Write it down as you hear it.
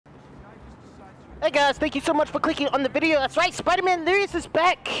Hey guys, thank you so much for clicking on the video. That's right, Spider-Man Lyrius is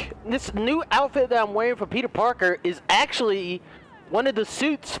back. This new outfit that I'm wearing for Peter Parker is actually one of the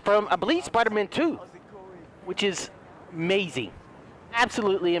suits from, I believe, Spider-Man 2, which is amazing.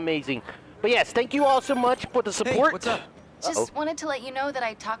 Absolutely amazing. But yes, thank you all so much for the support. Hey, what's up? Just wanted to let you know that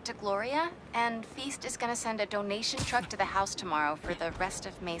I talked to Gloria, and Feast is gonna send a donation truck to the house tomorrow for the rest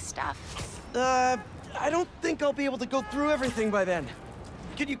of May's stuff. I don't think I'll be able to go through everything by then.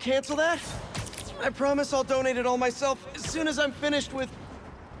 Could you cancel that? I promise I'll donate it all myself as soon as I'm finished with...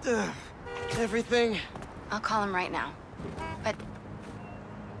 everything. I'll call him right now. But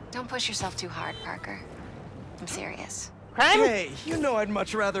don't push yourself too hard, Parker. I'm serious. Hey, you know I'd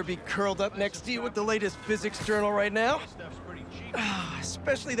much rather be curled up next to you with the latest physics journal right now.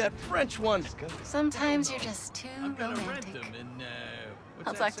 Especially that French one. Sometimes you're just too romantic.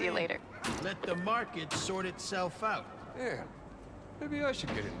 I'll talk to you later. Let the market sort itself out. Yeah, maybe I should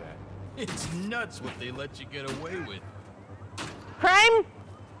get in that. It's nuts what they let you get away with. Crime?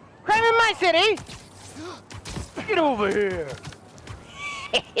 Crime in my city? Get over here.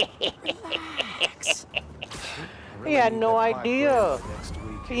 He had no idea.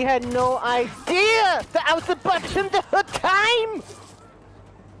 He had no idea that I was above him the whole time.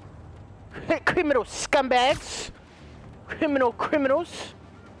 Criminal scumbags. Criminals.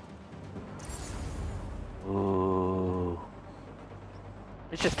 Ooh.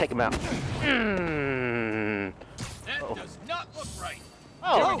 Let's just take him out. That does not look right.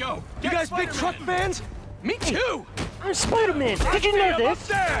 Oh, Here we go. You guys big truck fans? Me too. I'm Spider-Man. Did you know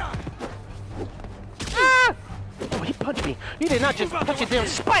this? Ah! Oh, he punched me. You did not just punch a damn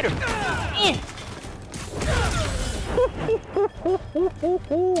spider.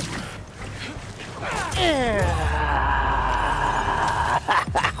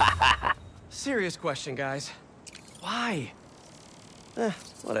 Serious question, guys. Why?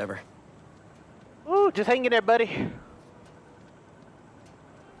 Whatever. Ooh, just hang in there, buddy.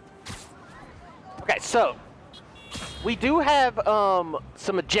 Okay, so we do have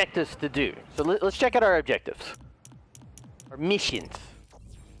some objectives to do. So let's check out our objectives. Our missions.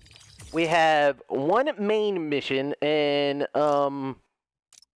 We have one main mission, and we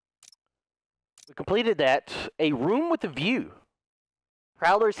completed that. A room with a view.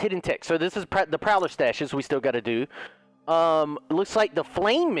 Prowler's hidden tech. So this is the Prowler stashes we still got to do. Looks like the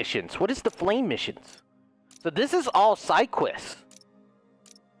flame missions. What is the flame missions? So this is all side quests.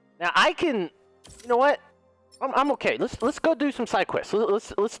 Now I can, you know what? I'm okay. Let's go do some side quests.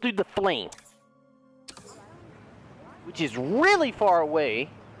 Let's do the flame, which is really far away.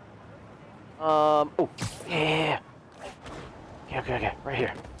 Oh yeah. Okay. Right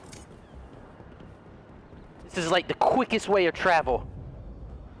here. This is like the quickest way of travel.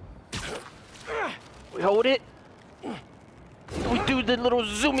 We hold it. We do the little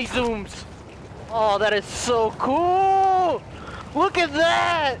zoomy zooms. Oh, that is so cool! Look at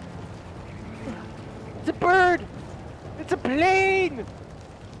that! It's a bird! It's a plane!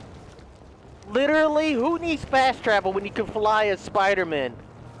 Literally, who needs fast travel when you can fly as Spider-Man?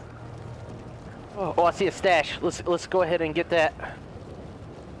 Oh, I see a stash. Let's go ahead and get that.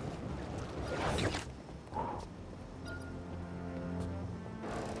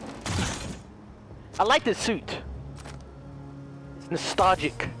 I like this suit. It's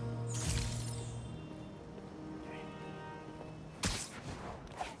nostalgic.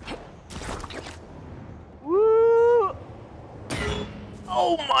 Woo!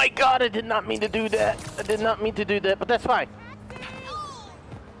 Oh my God! I did not mean to do that. But that's fine.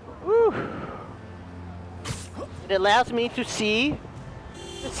 Woo! It allows me to see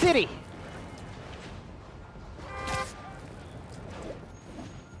the city.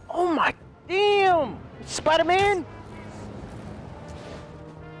 Oh my damn! Spider-Man!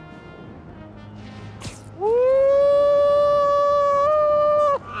 Woo!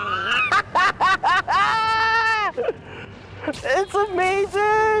 It's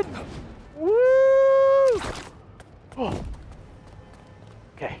amazing! Woo! Oh.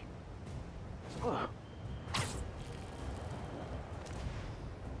 Okay. Oh.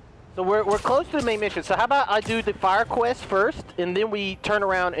 So we're close to the main mission. So how about I do the fire quest first, and then we turn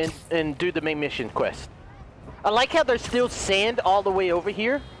around and do the main mission quest. I like how there's still sand all the way over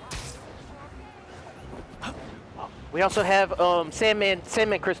here. We also have Sandman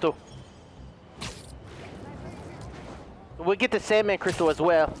crystal. We'll get the Sandman crystal as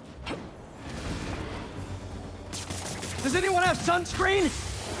well. Does anyone have sunscreen?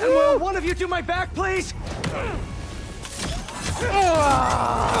 And will one of you do my back, please?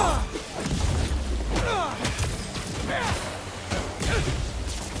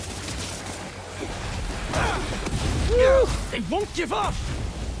 They won't give up!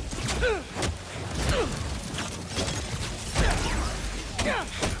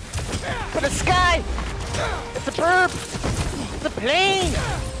 For the sky! It's a bird! It's a plane!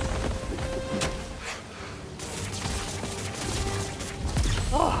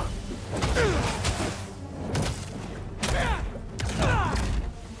 Oh.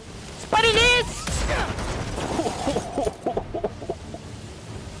 Spidey this!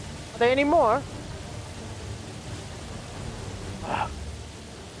 Are there any more?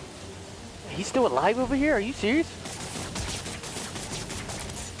 He's still alive over here? Are you serious?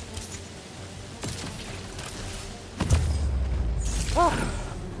 Oh.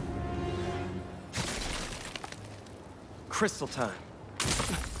 Crystal time.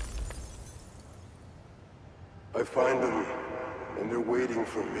 I find them, and they're waiting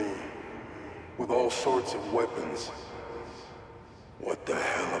for me, with all sorts of weapons. What the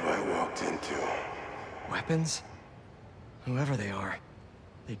hell have I walked into? Weapons? Whoever they are,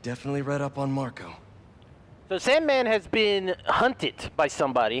 they definitely read up on Marco. So Sandman has been hunted by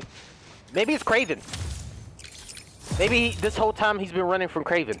somebody. Maybe it's Kraven. Maybe this whole time he's been running from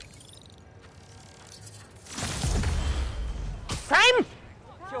Kraven. Crime!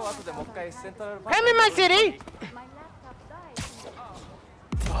 Crime in my city!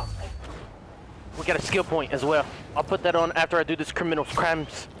 Oh. We got a skill point as well. I'll put that on after I do this criminal's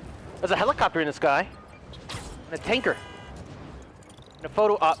crimes. There's a helicopter in the sky. And a tanker. And a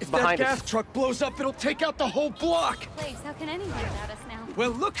photo op if behind that us. gas truck blows up, it'll take out the whole block! Please, how can anyone doubt us now?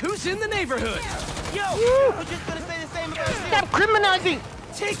 Well, look who's in the neighborhood! Yo! I was just gonna say the same about you! Stop criminalizing!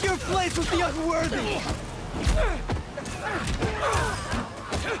 Take your place with the unworthy!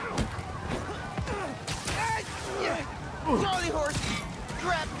 Charlie horse!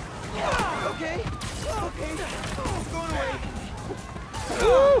 Crap! Okay, okay. It's going away.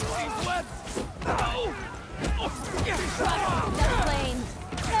 She's left! The plane.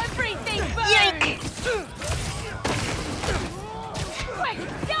 Everything burns! Yank! Quick,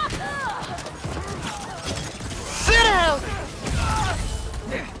 stop! Sit down!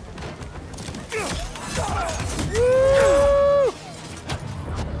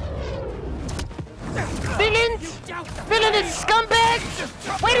 Villains! Villainous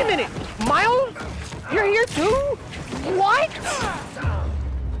scumbags! Wait a minute! Miles? You're here too? What?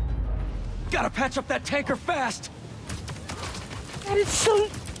 Gotta patch up that tanker fast! That is so...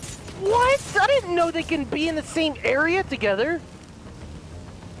 What? I didn't know they can be in the same area together.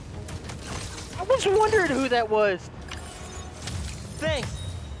 I was wondering who that was. Thanks.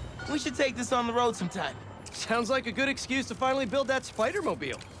 We should take this on the road sometime. Sounds like a good excuse to finally build that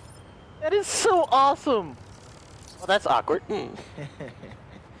Spider-Mobile. That is so awesome. Well, that's awkward.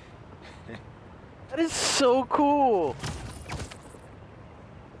 That is so cool.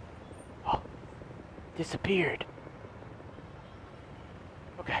 Oh, disappeared.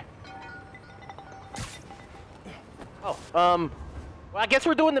 Okay. Oh, well, I guess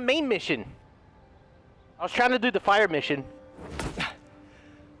we're doing the main mission. I was trying to do the fire mission.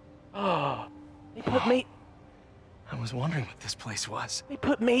 Oh, they put May. I was wondering what this place was. They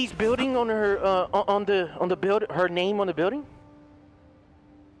put May's building on her on the build her name on the building.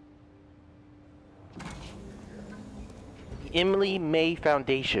 The Emily May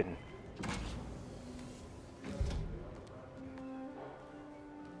Foundation.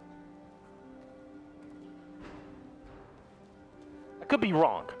 I could be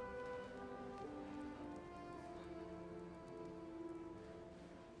wrong.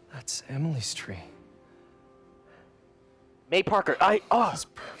 That's Emily's tree. May Parker. That's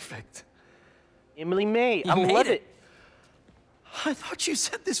perfect. Emily May. I made love it. it. I thought you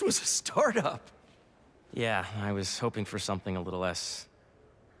said this was a startup. Yeah, I was hoping for something a little less...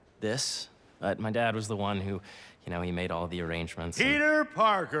 this. But my dad was the one who, you know, he made all the arrangements. and- Peter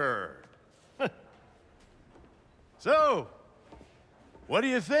Parker. So, what do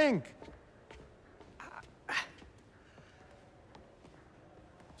you think?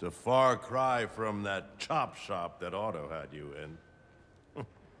 It's a far cry from that chop shop that Otto had you in.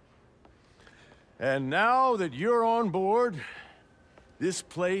 And now that you're on board, this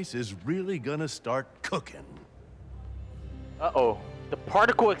place is really gonna start cooking. Uh-oh. The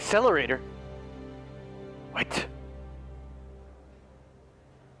particle accelerator. What?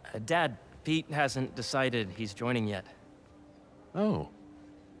 Dad, Pete hasn't decided he's joining yet. Oh.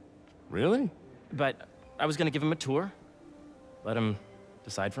 Really? But I was gonna give him a tour. Let him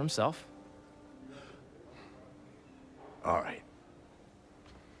decide for himself. All right.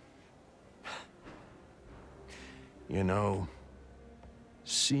 You know,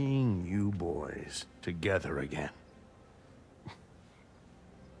 seeing you boys together again.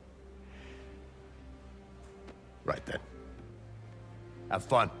 Right then. Have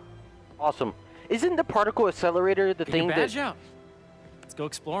fun. Awesome. Isn't the particle accelerator the Get thing your badge that out. Let's go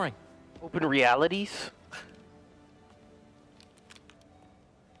exploring. open realities?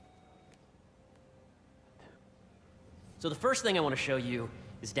 So the first thing I want to show you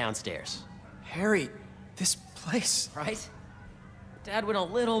is downstairs. Harry, this place... Right? Dad went a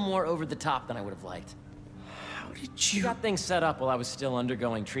little more over the top than I would have liked. How did He you... got things set up while I was still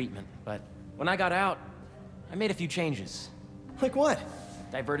undergoing treatment, but when I got out, I made a few changes. Like what?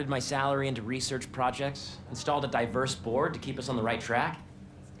 Diverted my salary into research projects, installed a diverse board to keep us on the right track,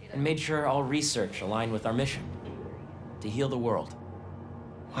 and made sure all research aligned with our mission, to heal the world.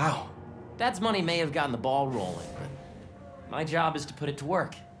 Wow. Dad's money may have gotten the ball rolling, but my job is to put it to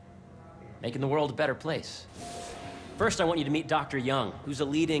work, making the world a better place. First, I want you to meet Dr. Young, who's a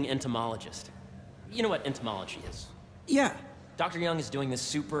leading entomologist. You know what entomology is? Yeah. Dr. Young is doing this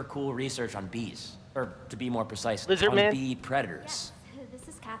super cool research on bees, or to be more precise, Lizard on man? bee predators. Yes, this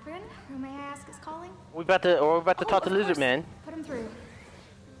is Catherine. Who may I ask is calling? We're about to talk to of Lizard course. Man. Put him through.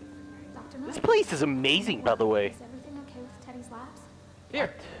 Dr. This Knight? place is amazing, by the way. Is everything okay with Teddy's labs?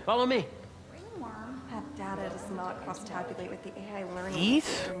 Here, follow me. Ringworm. That data does not cross-tabulate with the AI learning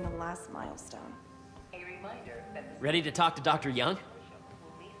Bees? during the last milestone. Ready to talk to Dr. Young?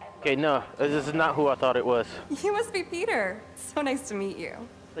 Okay, no, this is not who I thought it was. You must be Peter. So nice to meet you.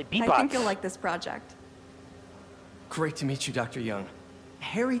 Like I Beebots. think you'll like this project. Great to meet you, Dr. Young.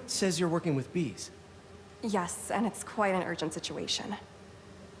 Harry says you're working with bees. Yes, and it's quite an urgent situation.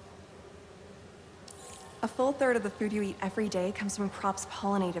 A full third of the food you eat every day comes from crops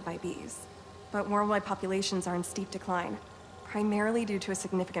pollinated by bees. But worldwide populations are in steep decline, primarily due to a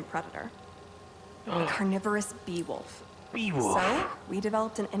significant predator. A carnivorous bee wolf. Bee wolf. So, we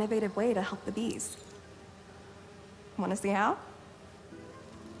developed an innovative way to help the bees. Want to see how?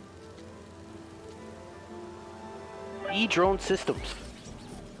 Bee drone systems.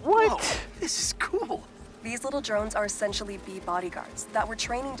 What? Whoa, this is cool. These little drones are essentially bee bodyguards that were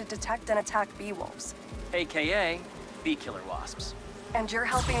training to detect and attack bee wolves. AKA bee killer wasps. And you're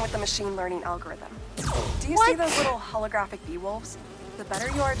helping with the machine learning algorithm. Do you see those little holographic bee wolves? The better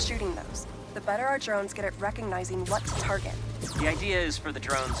you are at shooting those, the better our drones get at recognizing what to target. The idea is for the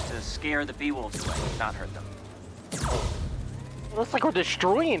drones to scare the bee wolves away, not hurt them. Looks like we're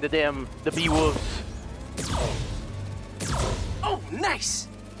destroying the bee wolves. Oh, nice!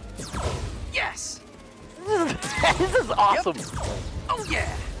 Yes! This is awesome. Oh,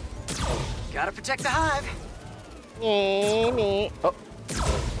 yeah! Gotta protect the hive. Oh,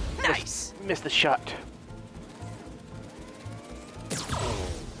 Nice! missed the shot.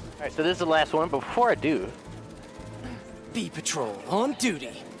 Alright, so this is the last one, but before I do, Bee Patrol on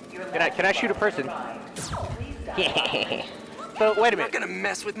duty. can I shoot a person? So wait a Not minute. gonna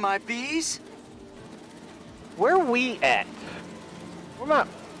mess with my bees. Where are we at? Where am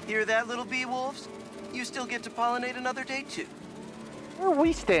I? Hear that, little bee wolves? You still get to pollinate another day, too. Where are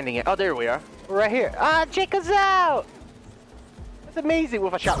we standing at? Oh, there we are. We're right here. Ah, check us out! That's amazing. What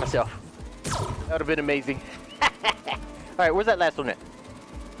if I shot myself? That would have been amazing. Alright, where's that last one at?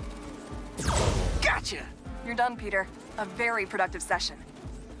 Gotcha! You're done, Peter. A very productive session.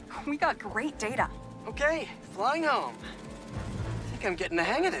 We got great data. Okay, flying home. I think I'm getting the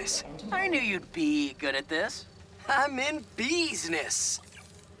hang of this. I knew you'd be good at this. I'm in business.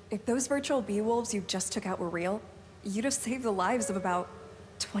 If those virtual bee wolves you just took out were real, you'd have saved the lives of about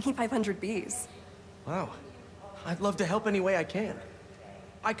 2,500 bees. Wow. I'd love to help any way I can.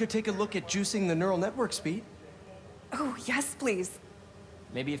 I could take a look at juicing the neural network speed. Oh, yes, please.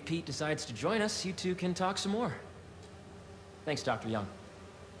 Maybe if Pete decides to join us, you two can talk some more. Thanks, Dr. Young.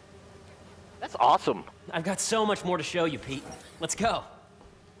 That's awesome. I've got so much more to show you, Pete. Let's go.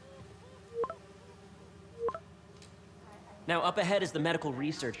 Now, up ahead is the medical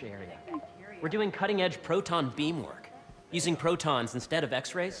research area. We're doing cutting-edge proton beam work, using protons instead of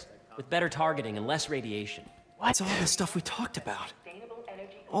X-rays, with better targeting and less radiation. It's all the stuff we talked about.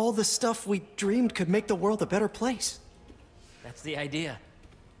 All the stuff we dreamed could make the world a better place. That's the idea.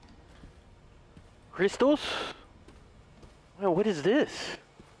 Crystals? Well, what is this?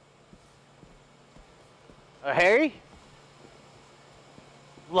 Harry?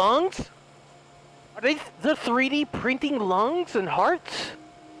 Lungs? Are they the 3D printing lungs and hearts?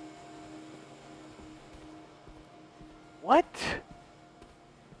 What?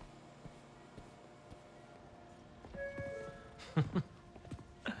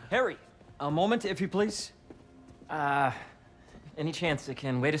 Harry! A moment, if you please. Any chance it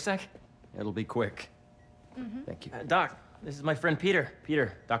can wait a sec? It'll be quick. Thank you. Doc, this is my friend Peter.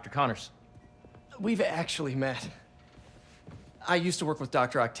 Peter, Dr. Connors. We've actually met. I used to work with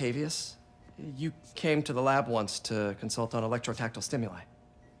Dr. Octavius. You came to the lab once to consult on electrotactile stimuli.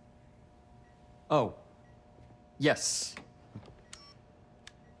 Oh. Yes.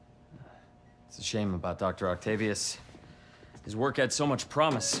 It's a shame about Dr. Octavius. His work had so much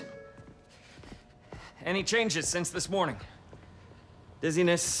promise. Any changes since this morning?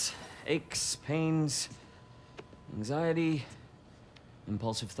 Dizziness, aches, pains, anxiety,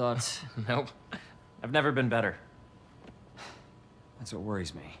 impulsive thoughts? Nope. I've never been better. That's what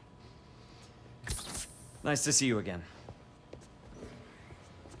worries me. Nice to see you again.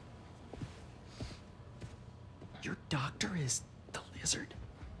 Your doctor is the lizard?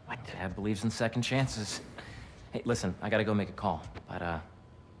 My dad believes in second chances. Hey, listen, I gotta go make a call, but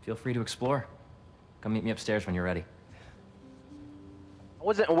feel free to explore. Come meet me upstairs when you're ready. I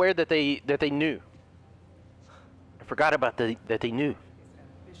wasn't aware that they knew. I forgot about that they knew.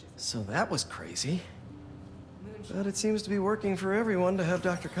 So that was crazy. But it seems to be working for everyone to have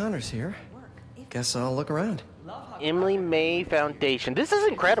Dr. Connors here. Guess I'll look around. Emily May Foundation. This is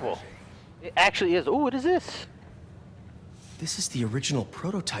incredible. It actually is. Oh, what is this? This is the original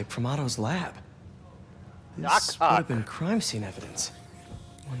prototype from Otto's lab. Doc This would Ock. have been crime scene evidence.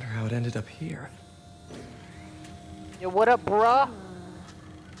 Wonder how it ended up here. Yeah, what up, bruh?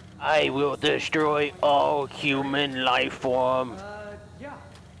 I will destroy all human life form.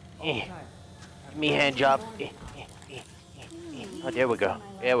 Give me a hand job. Oh, there we go.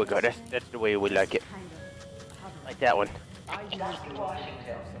 There we go. That's the way we like it. Like that one.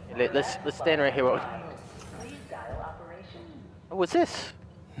 Let's stand right here. Oh, what's this?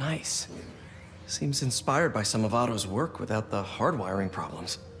 Nice. Seems inspired by some of Otto's work without the hardwiring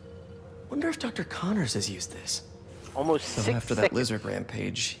problems. Wonder if Dr. Connors has used this. Almost So 6 after that seconds. lizard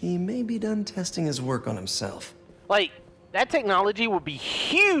rampage, he may be done testing his work on himself. Like, that technology would be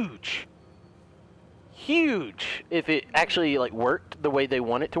huge. Huge if it actually, like, worked the way they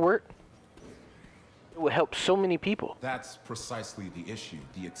want it to work. It would help so many people. That's precisely the issue.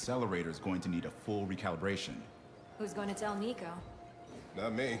 The accelerator is going to need a full recalibration. Who's going to tell Nico?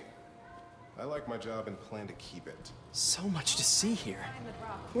 Not me. I like my job and plan to keep it. So much to see here.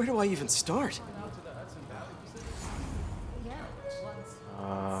 Where do I even start?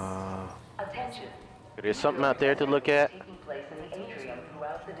 There's something out there to look at.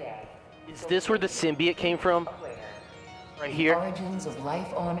 Is this where the symbiote came from? Right here? The origins of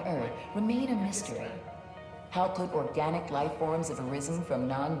life on Earth remain a mystery. How could organic life forms have arisen from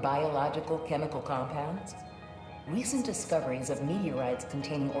non-biological chemical compounds? Recent discoveries of meteorites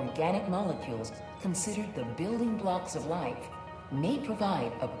containing organic molecules considered the building blocks of life may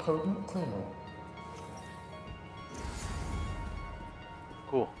provide a potent clue.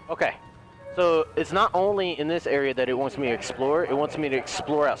 Cool. Okay. So it's not only in this area that it wants me to explore, it wants me to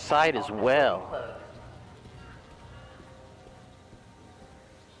explore outside as well.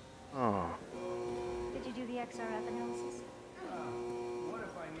 Oh. Did you do the XRF analysis?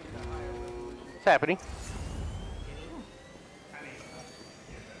 What's happening?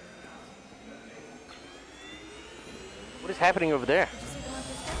 What is happening over there?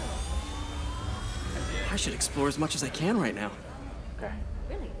 I should explore as much as I can right now. Okay.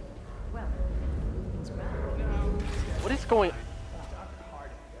 Really? Well, What is going?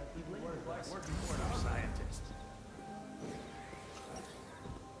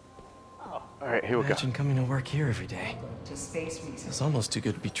 Oh, all right, here we go. Imagine coming to work here every day. To space research. It's almost too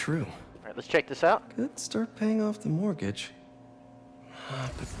good to be true. All right, let's check this out. Could start paying off the mortgage.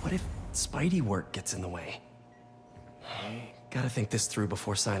 But what if Spidey work gets in the way? Gotta think this through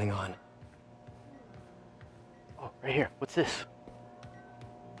before signing on. Oh, right here. What's this?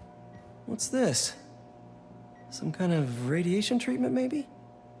 What's this? Some kind of radiation treatment, maybe?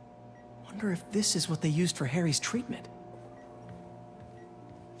 Wonder if this is what they used for Harry's treatment.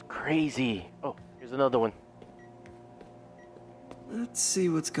 Crazy. Oh, here's another one. Let's see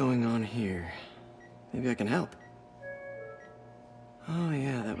what's going on here. Maybe I can help. Oh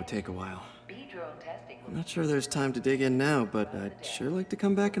yeah, that would take a while. I'm not sure there's time to dig in now, but I'd sure like to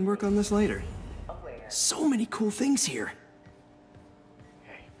come back and work on this later. So many cool things here.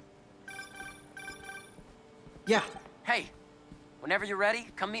 Yeah, Hey, whenever you're ready,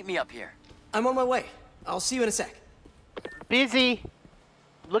 come meet me up here. I'm on my way. I'll see you in a sec. Busy.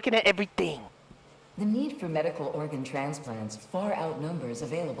 Looking at everything. The need for medical organ transplants far outnumbers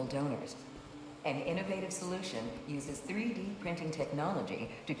available donors. An innovative solution uses 3D printing technology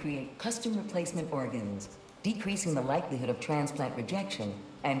to create custom replacement organs, decreasing the likelihood of transplant rejection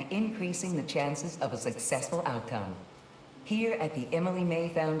and increasing the chances of a successful outcome. Here at the Emily May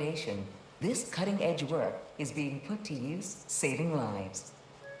Foundation, this cutting-edge work is being put to use, saving lives.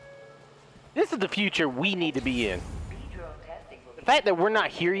 This is the future we need to be in. The fact that we're not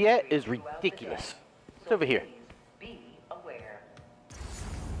here yet is ridiculous. It's over here.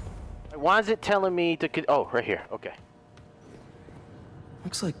 Why is it telling me to... Oh, right here. Okay.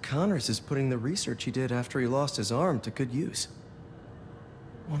 Looks like Connors is putting the research he did after he lost his arm to good use.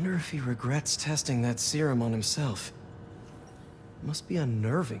 Wonder if he regrets testing that serum on himself. Must be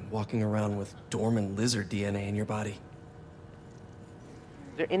unnerving walking around with dormant lizard DNA in your body.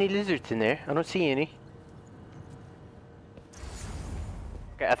 Is there any lizards in there? I don't see any.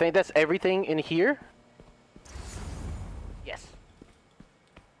 Okay, I think that's everything in here. Yes.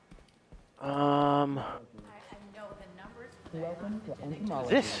 What's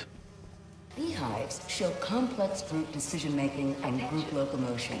this? Beehives show complex group decision-making and group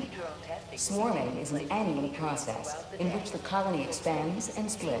locomotion. Swarming is an annual process in which the colony expands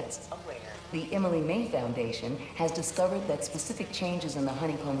and splits. The Emily May Foundation has discovered that specific changes in the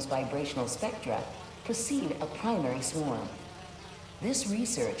honeycomb's vibrational spectra precede a primary swarm. This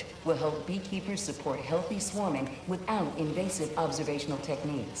research will help beekeepers support healthy swarming without invasive observational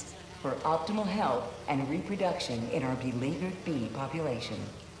techniques for optimal health and reproduction in our beleaguered bee population.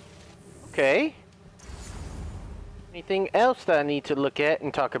 Okay. Anything else that I need to look at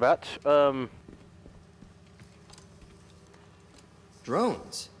and talk about?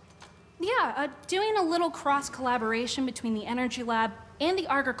 Drones? Yeah, doing a little cross-collaboration between the Energy Lab and the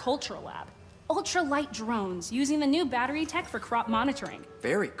Agricultural Lab. Ultralight drones using the new battery tech for crop monitoring.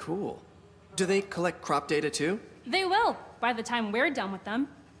 Very cool. Do they collect crop data too? They will, by the time we're done with them.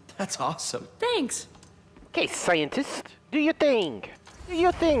 That's awesome. Thanks. Okay, scientist. Do your thing. Do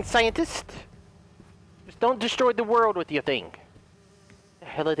your thing, scientist. Just don't destroy the world with your thing. What the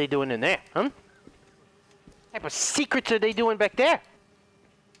hell are they doing in there, huh? What type of secrets are they doing back there?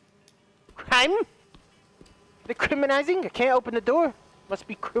 Crime? They're criminalizing? I can't open the door. Must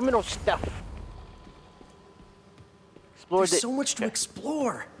be criminal stuff. Explore There's so much to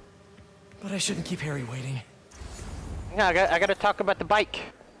explore. But I shouldn't keep Harry waiting. Yeah, I gotta talk about the bike.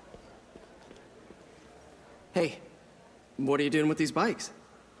 Hey, what are you doing with these bikes?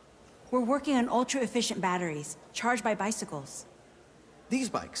 We're working on ultra-efficient batteries, charged by bicycles. These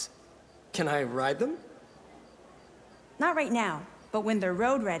bikes? Can I ride them? Not right now, but when they're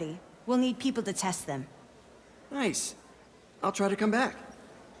road ready, we'll need people to test them. Nice. I'll try to come back.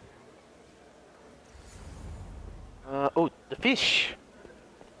 Oh, the fish.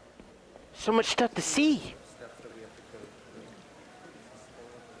 So much stuff to see.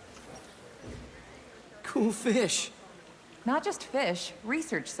 Cool fish. Not just fish,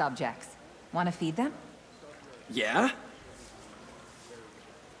 research subjects. Want to feed them? Yeah?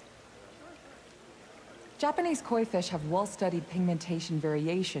 Japanese koi fish have well-studied pigmentation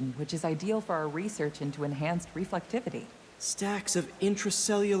variation, which is ideal for our research into enhanced reflectivity. Stacks of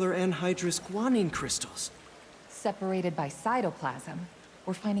intracellular anhydrous guanine crystals. Separated by cytoplasm,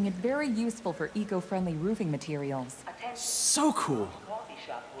 we're finding it very useful for eco-friendly roofing materials. So cool. Coffee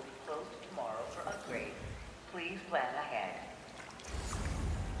shop will be closed tomorrow for upgrade. Please plan ahead.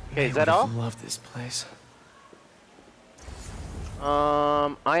 Okay, is that all? I love this place.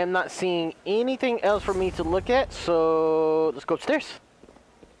 I am not seeing anything else for me to look at, so let's go upstairs.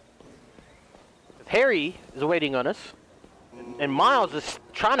 Harry is waiting on us, and Miles is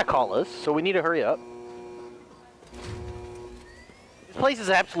trying to call us, so we need to hurry up. This place is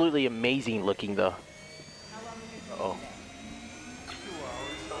absolutely amazing looking, though. Uh-oh.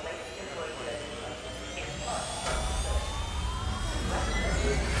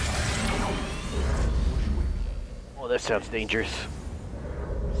 Oh, that sounds dangerous.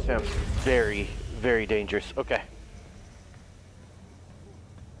 Sounds very, very dangerous. Okay.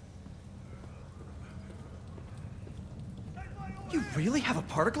 You really have a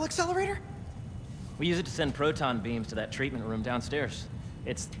particle accelerator? We use it to send proton beams to that treatment room downstairs.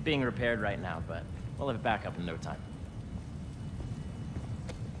 It's being repaired right now, but we'll have it back up in no time.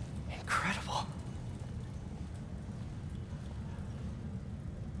 Incredible.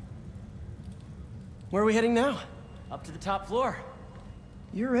 Where are we heading now? Up to the top floor.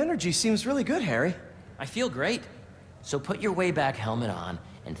 Your energy seems really good, Harry. I feel great. So put your way back helmet on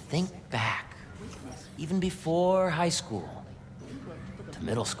and think back. Even before high school. To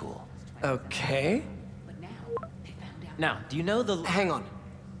middle school. Okay. Now, do you know the... Hang on.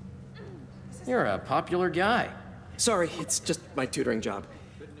 You're a popular guy. Sorry, it's just my tutoring job.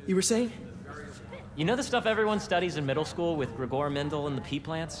 You were saying? You know the stuff everyone studies in middle school with Gregor Mendel and the pea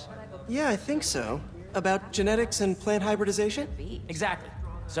plants? Yeah, I think so. About genetics and plant hybridization? Exactly.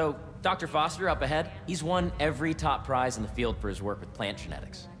 So, Dr. Foster up ahead, he's won every top prize in the field for his work with plant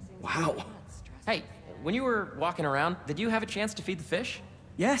genetics. Wow. Hey, when you were walking around, did you have a chance to feed the fish?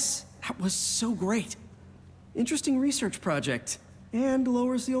 Yes, that was so great. Interesting research project. And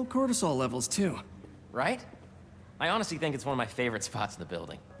lowers the old cortisol levels, too. Right? I honestly think it's one of my favorite spots in the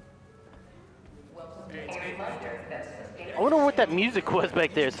building. I wonder what that music was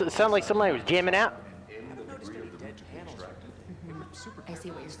back there. It sounded like somebody was jamming out. I see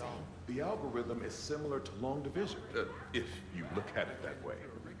what you're saying. The algorithm is similar to long division, if you look at it that way.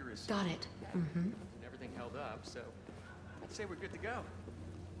 Got it. And everything held up, so I'd say we're good to go.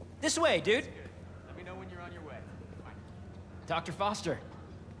 This way, dude. Let me know when you're on your way. Bye. Dr. Foster.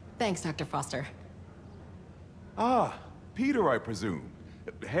 Thanks, Dr. Foster. Ah, Peter, I presume.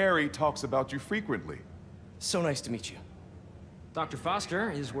 Harry talks about you frequently. So nice to meet you. Dr.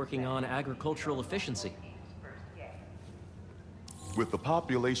 Foster is working on agricultural efficiency. With the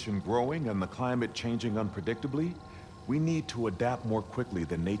population growing and the climate changing unpredictably, we need to adapt more quickly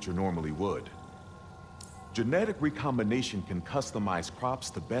than nature normally would. Genetic recombination can customize crops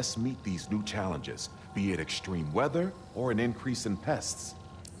to best meet these new challenges, be it extreme weather or an increase in pests.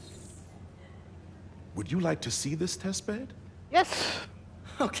 Would you like to see this testbed? Yes.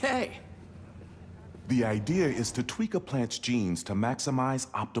 Okay. The idea is to tweak a plant's genes to maximize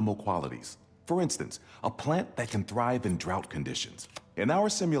optimal qualities. For instance, a plant that can thrive in drought conditions. In our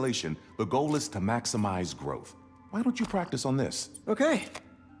simulation, the goal is to maximize growth. Why don't you practice on this? Okay.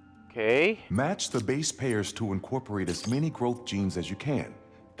 Okay. Match the base pairs to incorporate as many growth genes as you can.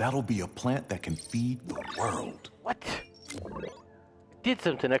 That'll be a plant that can feed the world. What? I did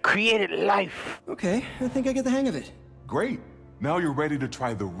something. I created life. Okay, I think I get the hang of it. Great. Now you're ready to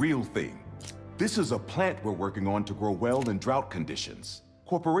try the real thing. This is a plant we're working on to grow well in drought conditions.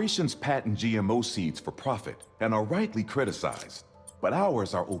 Corporations patent GMO seeds for profit and are rightly criticized. But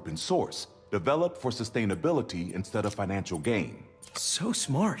ours are open source, developed for sustainability instead of financial gain. So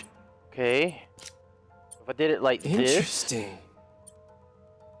smart. Okay. If I did it like this. Interesting.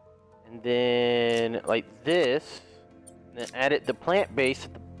 And then like this. And then added the plant base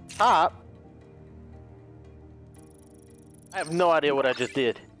at the top. I have no idea what I just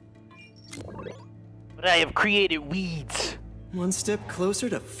did. But I have created weeds. One step closer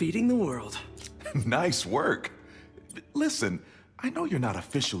to feeding the world. Nice work. Listen, I know you're not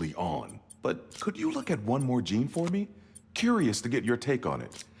officially on, but could you look at one more gene for me? Curious to get your take on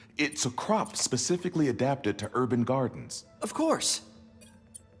it. It's a crop specifically adapted to urban gardens. Of course.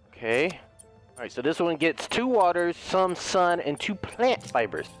 Okay. All right, so this one gets 2 waters, some sun, and 2 plant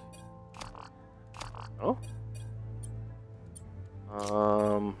fibers. Oh.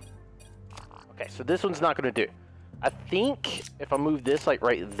 Okay, so this one's not gonna do. I think if I move this like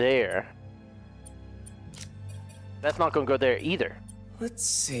right there, that's not gonna go there either. Let's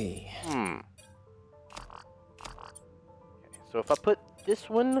see. Okay, so if I put this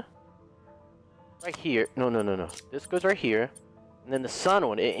one right here, no. This goes right here, and then the sun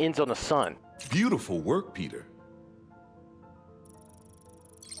one, it ends on the sun. Beautiful work, Peter.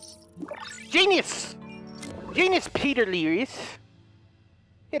 Genius! Genius, Peter Learis.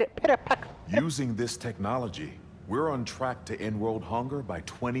 Hit it, Peter Puck. Using this technology, we're on track to end world hunger by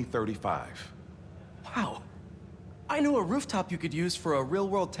 2035. Wow. I know a rooftop you could use for a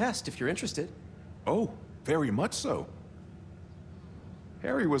real-world test if you're interested. Oh, very much so.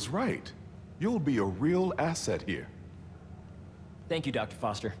 Harry was right. You'll be a real asset here. Thank you, Dr.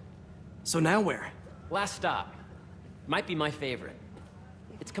 Foster. So now where? Last stop. Might be my favorite.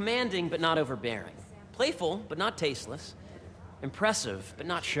 It's commanding, but not overbearing. Playful, but not tasteless. Impressive, but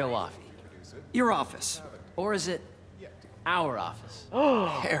not show-offy. Your office. Or is it our office? Oh,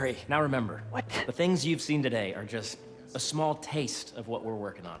 Harry. Now remember, what? The things you've seen today are just a small taste of what we're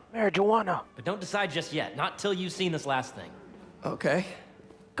working on. Marijuana. But don't decide just yet, not till you've seen this last thing. Okay.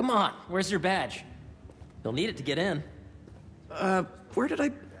 Come on, where's your badge? You'll need it to get in. Where did I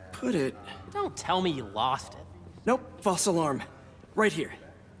put it? Don't tell me you lost it. Nope, false alarm. Right here.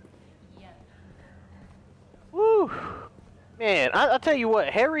 Woo. Man, I'll tell you what,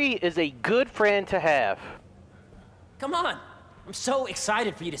 Harry is a good friend to have. Come on. I'm so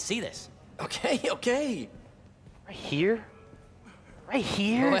excited for you to see this. Okay. Right here? Right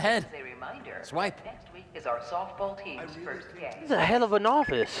here? Go ahead. As a reminder, Swipe. next week is our softball team's first game. This is a hell of an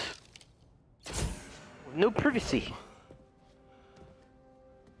office. With no privacy.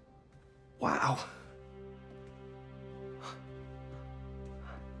 Wow.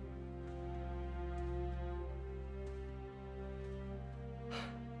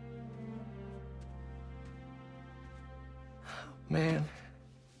 Man.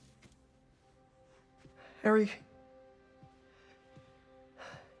 Harry.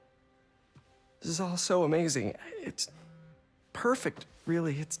 This is all so amazing. It's perfect,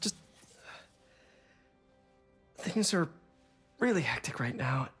 really. It's just... Things are really hectic right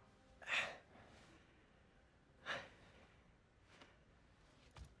now.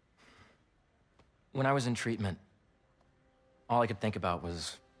 When I was in treatment, all I could think about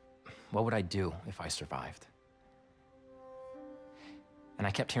was what would I do if I survived? And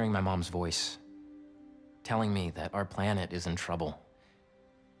I kept hearing my mom's voice, telling me that our planet is in trouble,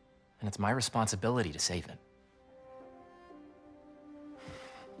 and it's my responsibility to save it.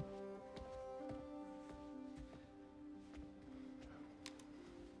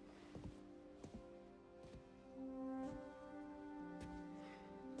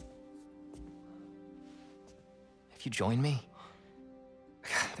 If you join me,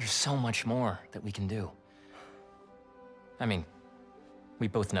 there's so much more that we can do. I mean, we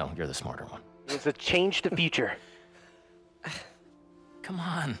both know you're the smarter one. It's a change the future. Come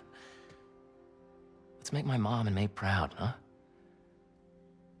on. Let's make my mom and May proud, huh?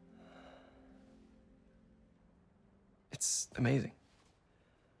 It's amazing.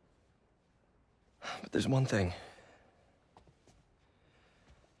 But there's one thing.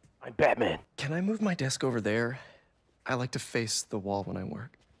 I'm Batman. Can I move my desk over there? I like to face the wall when I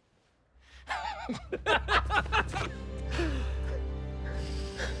work.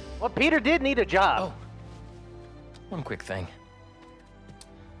 Well, Peter did need a job. Oh, one quick thing.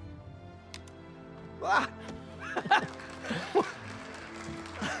 Ah.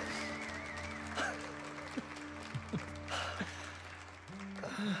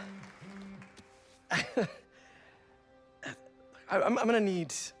 I'm gonna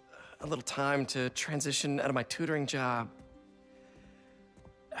need a little time to transition out of my tutoring job.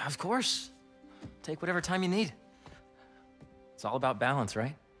 Of course. Take whatever time you need. It's all about balance,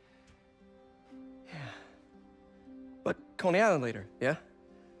 right? Yeah. But Coney Island later, yeah?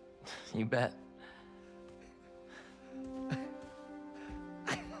 You bet.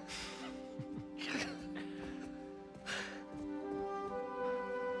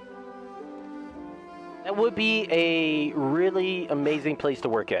 That would be a really amazing place to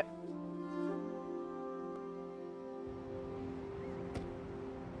work at.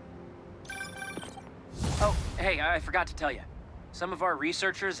 Oh, hey, I forgot to tell you. Some of our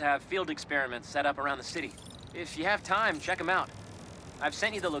researchers have field experiments set up around the city. If you have time, check them out. I've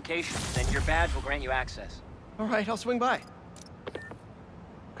sent you the locations, and your badge will grant you access. All right, I'll swing by.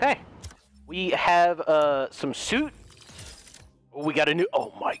 Okay. We have some suit. We got a new.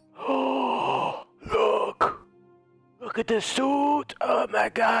 Oh my. Oh, look. Look at this suit. Oh my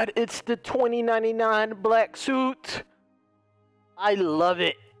God. It's the 2099 black suit. I love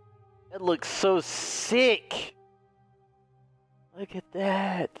it. It looks so sick. Look at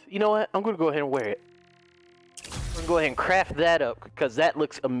that. You know what? I'm going to go ahead and wear it. I'm going to go ahead and craft that up because that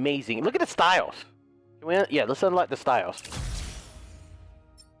looks amazing. Look at the styles. Can we, yeah, let's unlock the styles.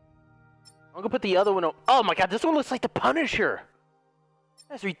 I'm going to put the other one on. Oh my God, this one looks like the Punisher.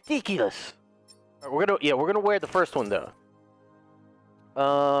 That's ridiculous. All right, we're going to wear the first one though.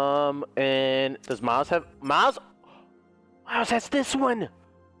 And does Miles have Miles has this one.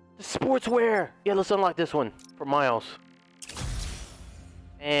 The sportswear. Yeah, let's unlock this one for Miles.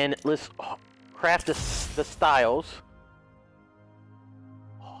 And let's craft the styles.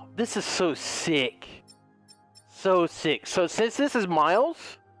 Oh, this is so sick. So sick. So since this is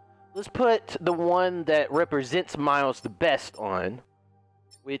Miles, let's put the one that represents Miles the best on,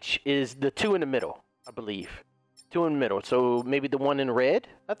 which is the two in the middle, I believe. Two in the middle. So maybe the one in red,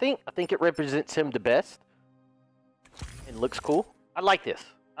 I think. I think it represents him the best. And looks cool. I like this.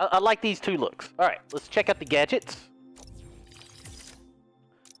 I like these two looks. All right, let's check out the gadgets.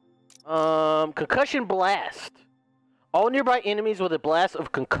 Concussion blast. All nearby enemies with a blast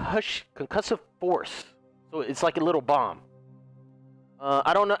of concussive force. So it's like a little bomb.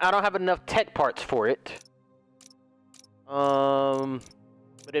 I don't know. I don't have enough tech parts for it. But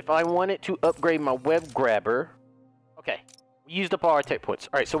if I wanted to upgrade my web grabber, okay, we used up all our tech points.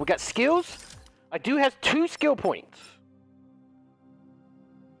 All right, so we got skills. I do have 2 skill points.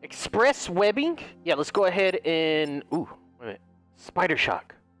 Express webbing. Yeah, let's go ahead and wait a minute. Spider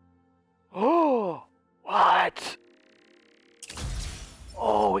shock. Oh, what?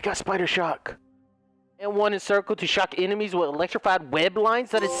 Oh, we got spider shock. And 1 encircle to shock enemies with electrified web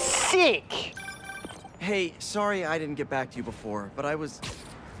lines. That is sick. Hey, sorry I didn't get back to you before, but I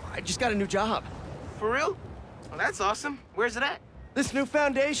just got a new job. For real? Well, that's awesome. Where's it at? This new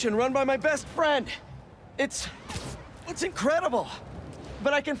foundation run by my best friend. It's incredible.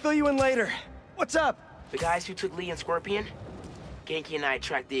 But I can fill you in later. What's up? The guys who took Lee and Scorpion? Ganke and I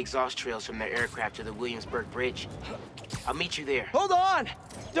tracked the exhaust trails from their aircraft to the Williamsburg Bridge. I'll meet you there. Hold on!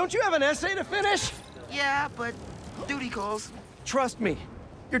 Don't you have an essay to finish? Yeah, but duty calls. Trust me.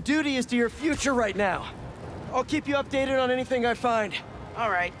 Your duty is to your future right now. I'll keep you updated on anything I find. All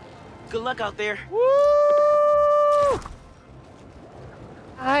right. Good luck out there. Woo!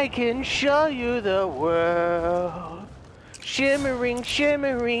 I can show you the world. Shimmering,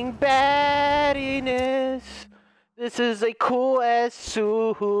 shimmering battiness. This is a cool-ass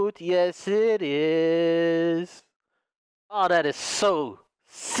suit. Yes, it is. Oh, that is so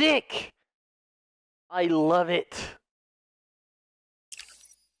sick. I love it.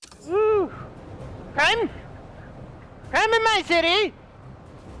 Woo. Crime? Crime in my city?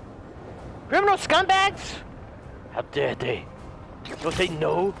 Criminal scumbags? How dare they? Don't they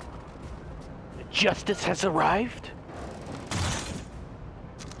know that justice has arrived?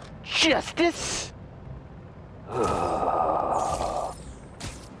 Justice?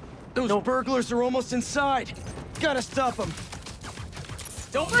 Those burglars are almost inside. Gotta stop them.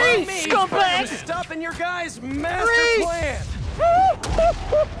 Don't Freeze, mind me. scumbag! I'm stopping your guys' master Freeze! plan.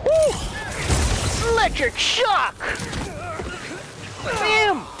 Electric shock!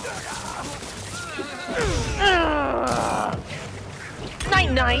 Bam!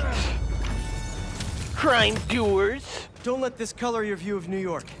 Night night! Crime doers! Don't let this color your view of New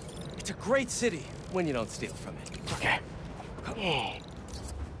York. It's a great city when you don't steal from it. Okay.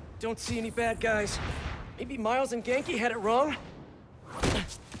 Don't see any bad guys. Maybe Miles and Ganke had it wrong?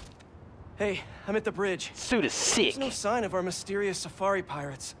 Hey, I'm at the bridge. Suit is sick. There's no sign of our mysterious safari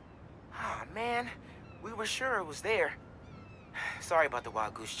pirates. Oh, man. We were sure it was there. Sorry about the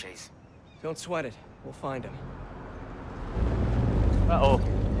wild goose chase. Don't sweat it. We'll find him. Uh-oh.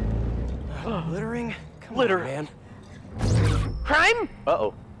 Littering? Come Litter. on, man. Crime?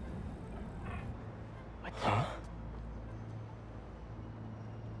 Uh-oh. What? Huh?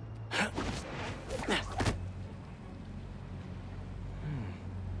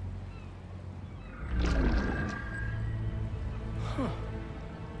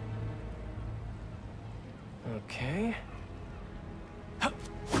 Okay.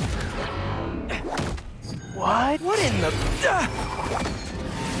 What? What in the...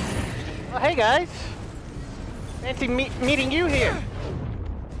 Oh, hey, guys. Fancy meeting you here.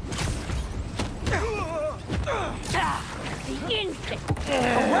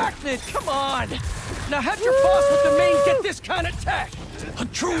 Arachnid, come on! Now have your boss with the mane get this kind of tech! A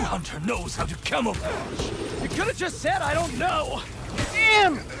true hunter knows how to camouflage. You could have just said I don't know!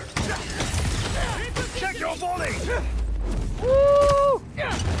 Damn! Check your body! Woo!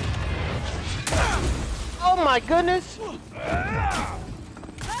 Oh my goodness!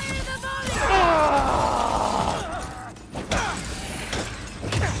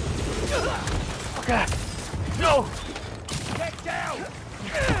 Okay. No! Get down!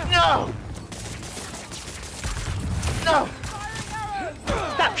 No! No!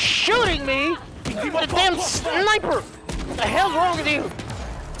 Stop shooting me! What a damn sniper! What the hell's wrong with you?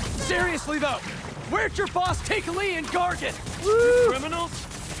 Seriously though, where'd your boss take Lee and Gargan? Criminals?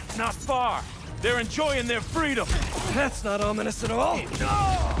 Not far. They're enjoying their freedom. That's not ominous at all.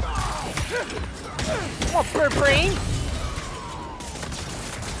 More bird brain.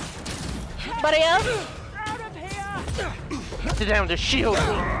 Anybody else? Out of here! Sit down to shield.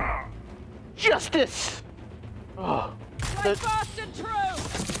 Justice. Oh. Boston true!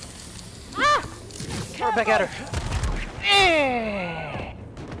 Ah! Right back at her. Eh.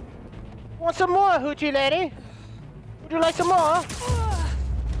 Want some more, hoochie lady? Would you like some more?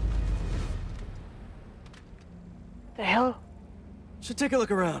 The hell? Should take a look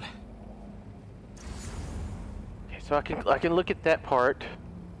around. Okay, so I can look at that part.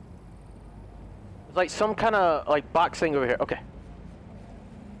 It's like some kind of like box thing over here. Okay.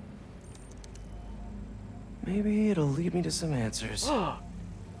 Maybe it'll lead me to some answers.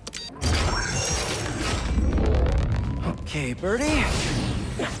 Okay, Birdie.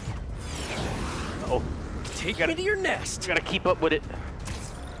 Oh, take me to your nest. Gotta keep up with it.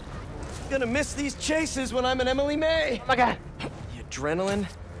 Gonna miss these chases when I'm an Emily May. Oh my god. The adrenaline,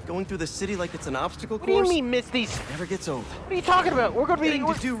 going through the city like it's an obstacle What course. do you mean miss these? Never gets old. What are you talking about? We're gonna be Getting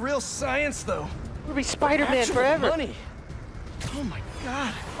to do real science though. We'll be Spider-Man Actual forever. Money. Oh my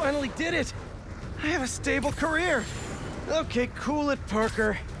god, I finally did it. I have a stable career. Okay, cool it,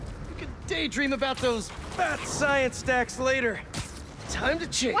 Parker. You can daydream about those fat science stacks later. Time to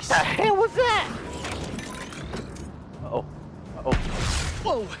chase. What the hell was that? Uh-oh. Uh-oh.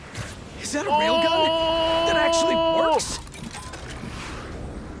 Whoa! Is that a railgun that actually works?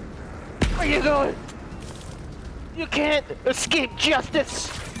 Where you going? You can't escape justice.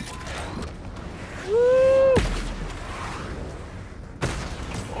 Woo!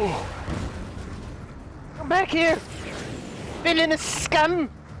 Oh. Come back here, villainous scum!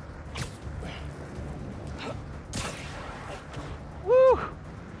 Woo!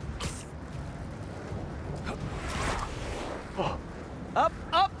 Oh. Up,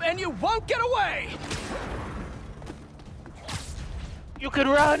 up, and you won't get away! You can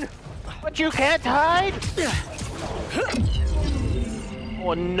run, but you can't hide!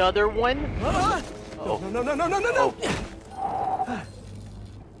 Oh, another one? Oh. No.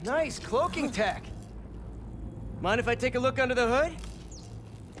 Nice cloaking tech. Mind if I take a look under the hood?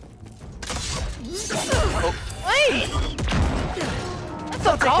 Oh, hey! That's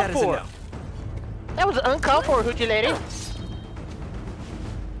uncalled for. That was uncalled for, Hoochie Lady.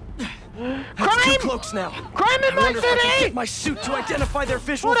 That's two cloaks now. Crime in my I can city! get my suit to identify their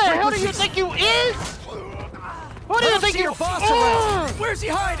visual Who the hell do frequencies. you think you is? Who do you think your boss around? Where's he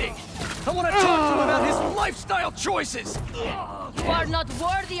hiding? I want to talk to him about his lifestyle choices. You are not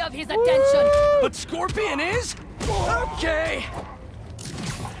worthy of his attention. But Scorpion is? Okay.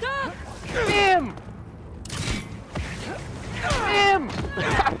 Damn! Damn!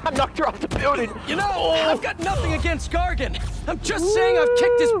 I knocked her off the building. You know, I've got nothing against Gargan. I'm just saying I've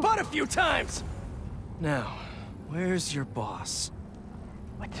kicked his butt a few times. Now, where's your boss?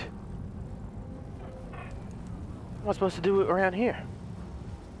 What? What am I supposed to do around here?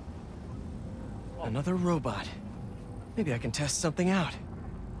 Another robot. Maybe I can test something out.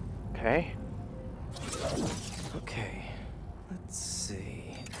 Okay. Okay. Let's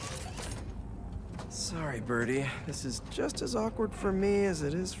see. Sorry, Birdie. This is just as awkward for me as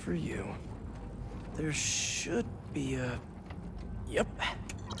it is for you. There should be a... Yep.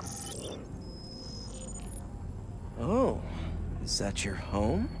 Oh. Is that your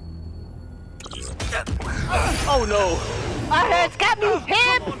home? Oh no! It's got me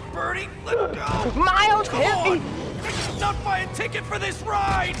hit! Come on, Birdie, let go! Miles hit me! Not buy a ticket for this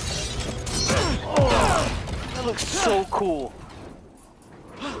ride! Oh, that looks so cool.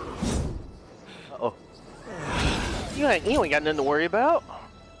 Uh-oh. You ain't got nothing to worry about.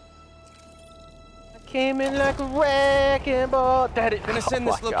 I came in like a wrecking ball. That is, I'm gonna send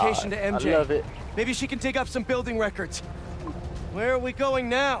this location to MJ. I love it. Maybe she can dig up some building records. Where are we going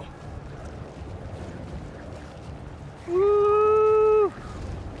now? Woo!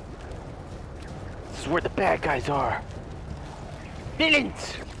 This is where the bad guys are.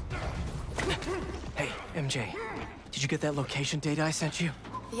 Villains! Hey, MJ. Did you get that location data I sent you?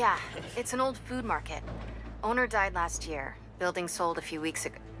 Yeah, it's an old food market. Owner died last year. Building sold a few weeks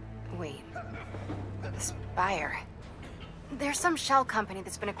ago. Wait. Spire. There's some shell company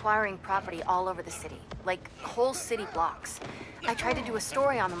that's been acquiring property all over the city. Like, whole city blocks. I tried to do a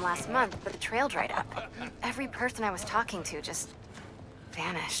story on them last month, but the trail dried up. Every person I was talking to just...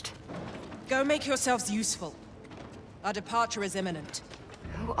 vanished. Go make yourselves useful. Our departure is imminent.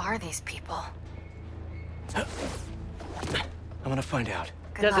 Who are these people? I'm gonna find out.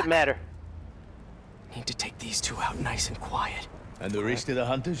 Doesn't matter. Need to take these two out nice and quiet. And the rest of the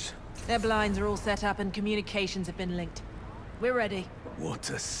hunters? Their blinds are all set up and communications have been linked. We're ready. What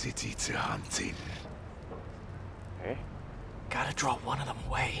a city to hunt in. Okay. Gotta draw one of them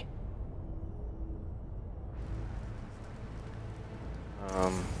away.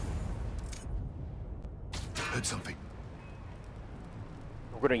 Heard something.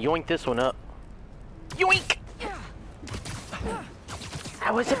 We're gonna yoink this one up. Yoink!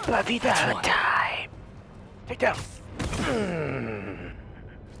 I was above you the whole time. Take down.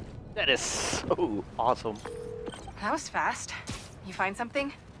 That is so awesome. That was fast. You find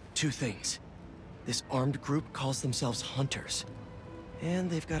something? Two things. This armed group calls themselves Hunters. And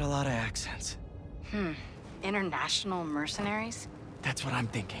they've got a lot of accents. International mercenaries? That's what I'm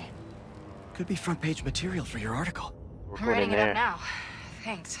thinking. Could be front page material for your article. I'm writing it up now.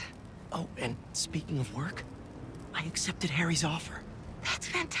 Thanks. Oh, and speaking of work, I accepted Harry's offer. That's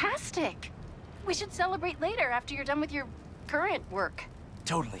fantastic. We should celebrate later after you're done with your current work.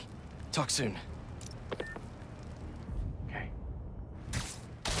 Totally. Talk soon. Okay.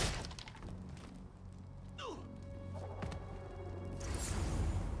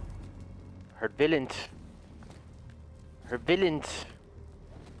 Her villains. Her villains.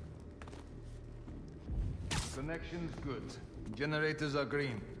 Connection's good. Generators are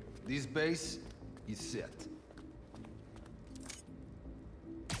green. This base is set.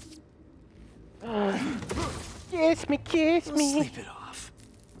 Kiss me, kiss me. Sleep it off.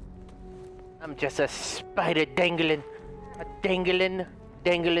 I'm just a spider dangling. A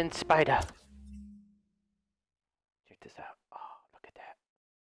dangling spider. Check this out. Oh, look at that.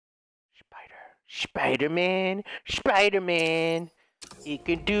 Spider-Man. He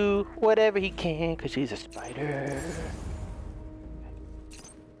can do whatever he can because he's a spider.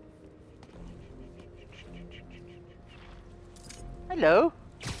 Hello.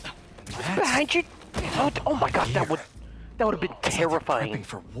 What's behind you? Oh my God, that would have been terrifying. Prepping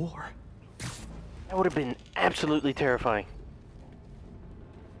for war. That would have been absolutely terrifying.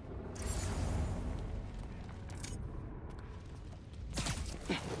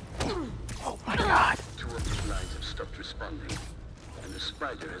 Oh my God. Two of these lines have stopped responding, and this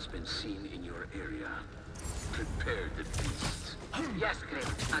spider has been seen in your area. Prepare the beasts. Yes,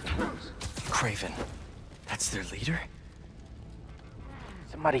 Kraven, at once. Kraven. That's their leader?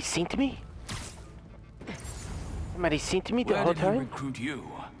 Somebody seen to me? Somebody seen to me the Where whole did he time? recruit you?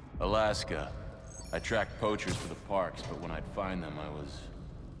 Alaska. I tracked poachers to the parks, but when I'd find them, I was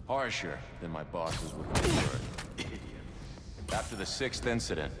harsher than my bosses would prefer. After the 6th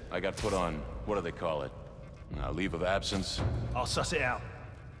incident, I got put on, what do they call it? Leave of absence? I'll suss it out.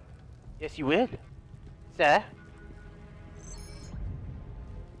 Yes, you will. Sir?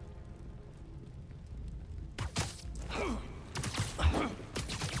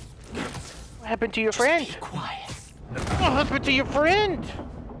 What happened to your friend? Be quiet. What happened to your friend?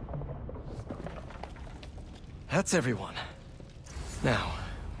 That's everyone. Now,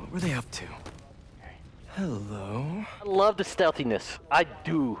 what were they up to? Hello? I love the stealthiness. I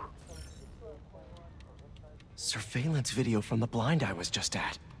do. Surveillance video from the blind I was just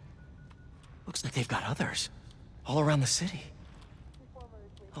at. Looks like they've got others. All around the city.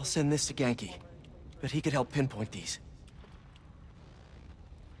 I'll send this to Ganke. But he could help pinpoint these.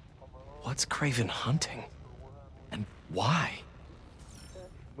 What's Kraven hunting? And why?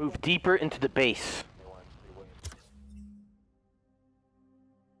 Move deeper into the base.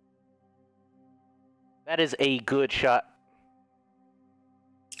 That is a good shot.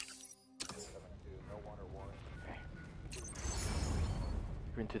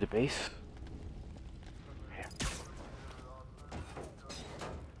 Deeper into the base.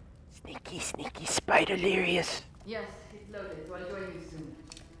 Sneaky, sneaky spider-larious. Yes, it's loaded, so I'll join you soon.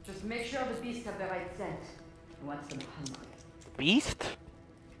 Just make sure the beasts have the right scent. I want them hungry. Beast?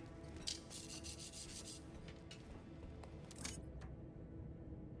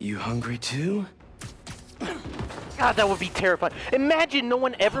 You hungry too? God, that would be terrifying. Imagine no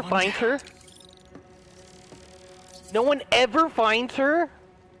one ever finds her. No one ever finds her.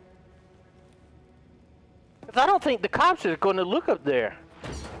 'Cause I don't think the cops are going to look up there.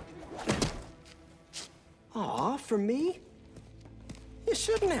 Aw, for me? You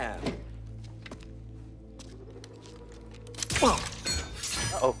shouldn't have. Whoa.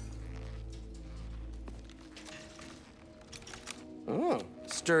 Uh-oh. Oh,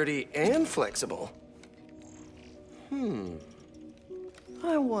 sturdy and flexible.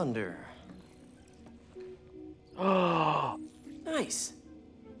 I wonder. Oh, Nice.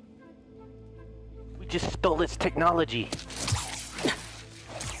 we just stole its technology.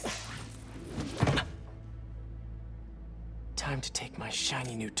 Time to take my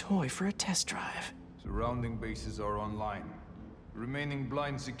shiny new toy for a test drive. Surrounding bases are online. Remaining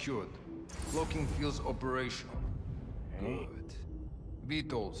blind secured. Cloaking fields operational. Good.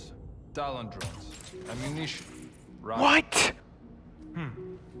 Beetles, Talon drones, ammunition. Right. What?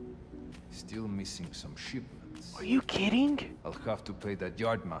 Still missing some shipments. Are you kidding? I'll have to pay that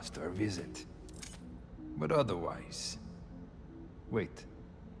yardmaster a visit. But otherwise... Wait.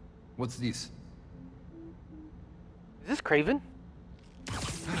 What's this? Is this Kraven?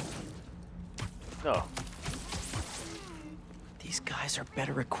 No. These guys are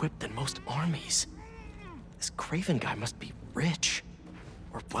better equipped than most armies. This Kraven guy must be rich.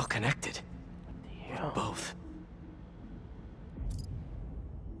 Or well-connected. Or both.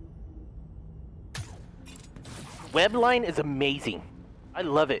 Webline is amazing. I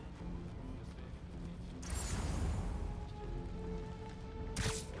love it.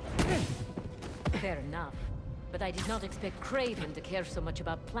 Fair enough. But I did not expect Kraven to care so much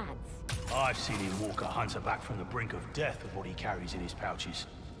about plants. I've seen him walk a hunter back from the brink of death with what he carries in his pouches.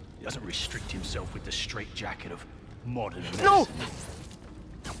 He doesn't restrict himself with the straitjacket of modern medicine. No!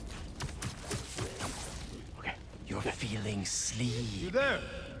 Okay, you're feeling sleepy. You there?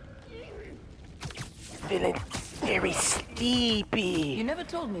 Feeling very sleepy. You never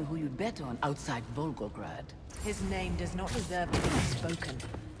told me who you'd bet on outside Volgograd. His name does not deserve to be spoken.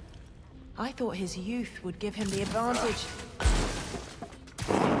 I thought his youth would give him the advantage.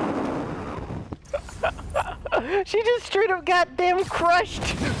 She just straight up goddamn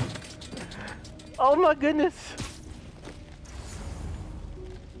crushed. Oh my goodness.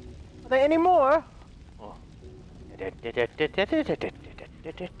 Are there any more? Oh.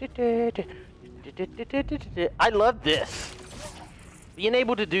 I love this. Being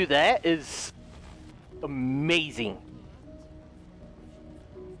able to do that is amazing.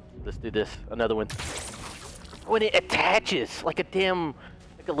 Let's do this. Another one. When it attaches like a damn,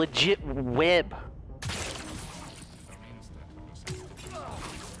 like a legit web.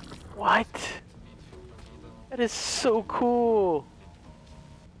 What? That is so cool.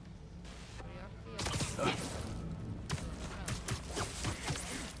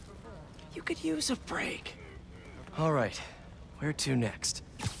 You could use a break. All right. Where to next?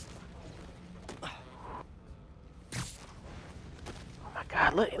 Oh my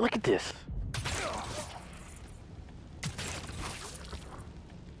God, look at this.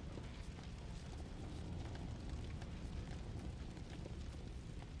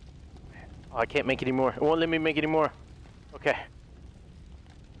 Oh, I can't make any more. It won't let me make any more. Okay.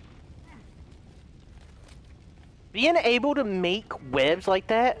 Being able to make webs like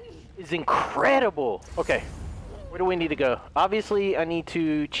that is incredible. Okay. Where do we need to go? Obviously, I need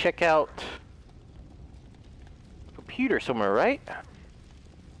to check out a computer somewhere, right?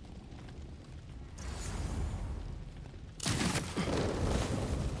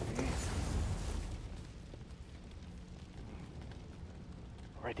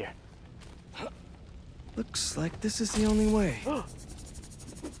 Right there. Looks like this is the only way.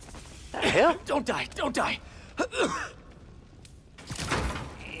 The hell? Don't die! Don't die!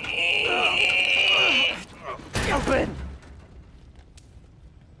 Open!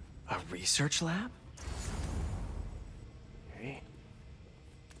 A research lab? Okay.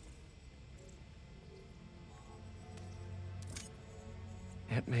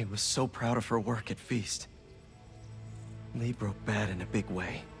 Aunt May was so proud of her work at Feast. Lee broke bad in a big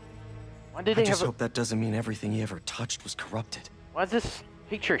way. Why did I they just have hope that doesn't mean everything he ever touched was corrupted. Why is this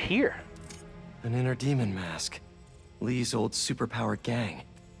picture here? An inner demon mask. Lee's old superpowered gang.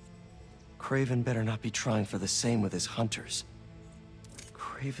 Kraven better not be trying for the same with his hunters.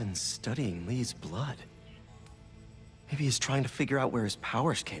 Kraven's studying Lee's blood. Maybe he's trying to figure out where his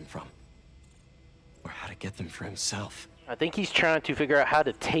powers came from. Or how to get them for himself. I think he's trying to figure out how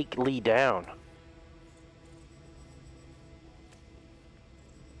to take Lee down.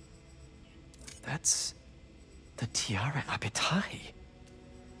 That's the Tiara Apitai.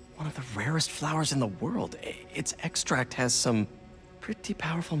 One of the rarest flowers in the world. Its extract has some pretty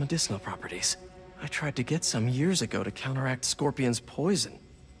powerful medicinal properties. I tried to get some years ago to counteract Scorpion's poison,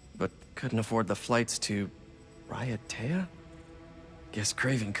 but couldn't afford the flights to Raiatea? Guess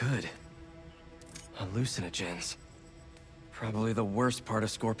Kraven could. Hallucinogens. Probably the worst part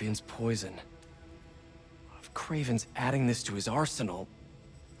of Scorpion's poison. If Kraven's adding this to his arsenal...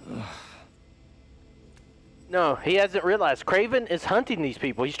 Ugh. No, he hasn't realized. Kraven is hunting these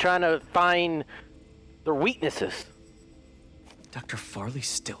people. He's trying to find their weaknesses. Dr. Farley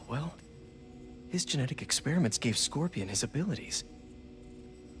Stillwell? His genetic experiments gave Scorpion his abilities.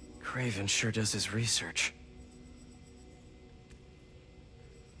 Kraven sure does his research.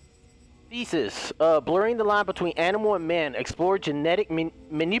 Thesis, blurring the line between animal and man, explore genetic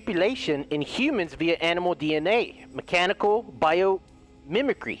manipulation in humans via animal DNA, mechanical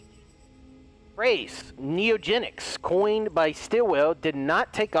biomimicry. Phrase, neogenics, coined by Stillwell, did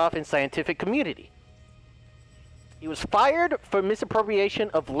not take off in scientific community. He was fired for misappropriation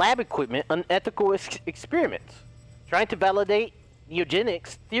of lab equipment, unethical experiments. Trying to validate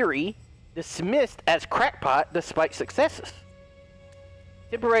neogenics theory, dismissed as crackpot despite successes.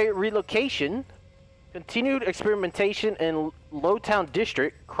 Temporary relocation, continued experimentation in Lowtown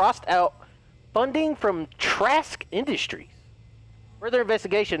District, crossed out funding from Trask Industries. Further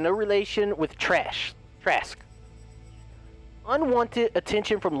investigation, no relation with Trask. Unwanted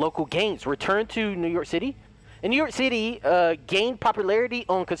attention from local gangs, returned to New York City. In New York City, gained popularity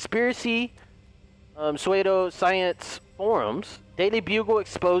on conspiracy pseudo science forums. Daily Bugle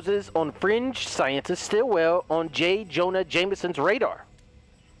exposes on fringe scientist Stillwell on J. Jonah Jameson's radar.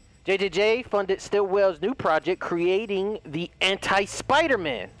 JJJ funded Stillwell's new project, creating the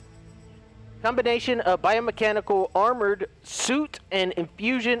anti-Spiderman. Combination of biomechanical armored suit and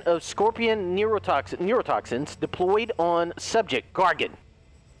infusion of Scorpion neurotoxins deployed on subject Gargan.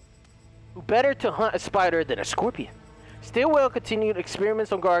 Who better to hunt a spider than a scorpion? Stillwell continued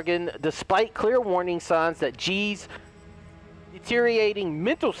experiments on Gargan despite clear warning signs that G's deteriorating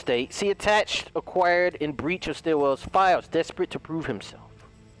mental state. See attached, acquired in breach of Stillwell's files, desperate to prove himself.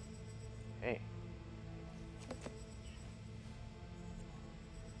 Okay.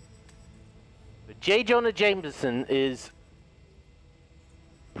 J. Jonah Jameson is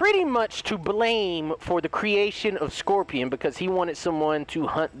pretty much to blame for the creation of Scorpion because he wanted someone to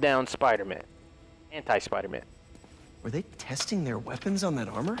hunt down Spider-Man. Anti-Spider-Man. Were they testing their weapons on that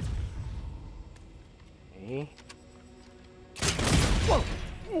armor? Okay.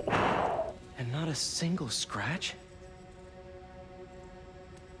 Whoa! And not a single scratch?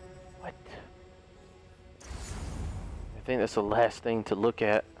 What? I think that's the last thing to look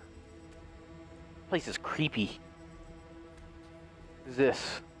at. Place is creepy. What is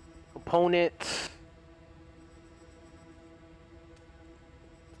this? Components.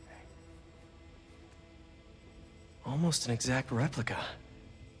 Almost an exact replica.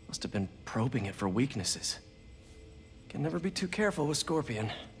 Must have been probing it for weaknesses. Can never be too careful with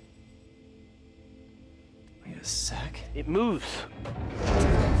Scorpion. Wait a sec. It moves.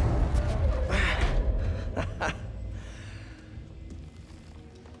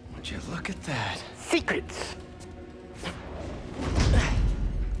 Would you look at that? Secrets!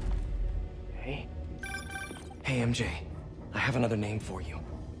 Okay. Hey, MJ. I have another name for you.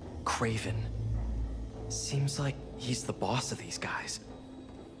 Kraven. Seems like he's the boss of these guys.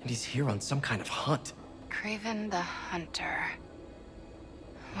 And he's here on some kind of hunt. Kraven the Hunter.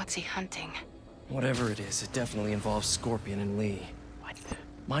 What's he hunting? Whatever it is, it definitely involves Scorpion and Lee. What?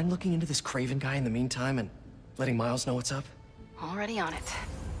 Mind looking into this Kraven guy in the meantime and letting Miles know what's up? Already on it.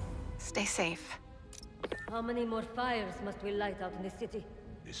 Stay safe. How many more fires must we light out in the city?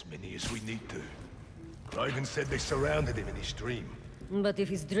 As many as we need to. Kraven said they surrounded him in his dream. But if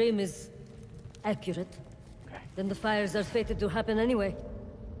his dream is accurate, then the fires are fated to happen anyway.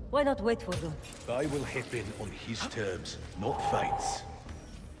 Why not wait for them? I will hip in on his terms, not fate's.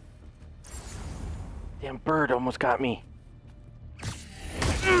 Damn bird almost got me.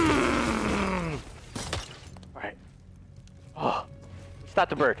 Alright. Oh. Stop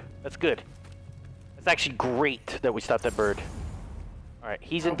the bird. That's good. That's actually great that we stopped that bird. Alright,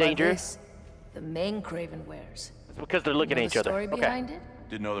 he's in danger. This? The main Kraven wears. It's because they're looking at each other. Story Okay. behind it?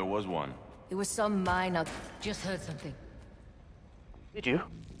 Didn't know there was one. It was some mine out. Just heard something. Did you?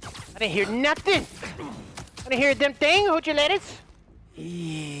 I didn't hear nothing! I didn't hear a damn thing! Who'd you let us?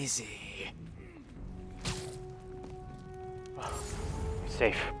 Easy.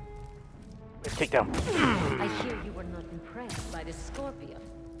 Safe. Let's take down. I hear you were not impressed by the Scorpion.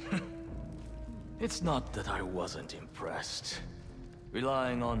 It's not that I wasn't impressed.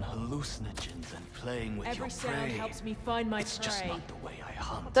 Relying on hallucinogens and playing with Every your sound prey. helps me find my It's just not the way I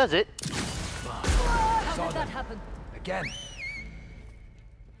hunt. Does it? How did that happen? Again.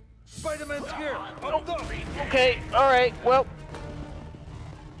 Spiderman's here! Okay, alright, well.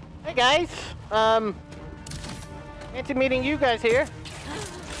 Hey guys. Fancy meeting you guys here.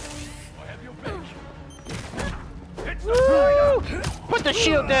 Woo! Put the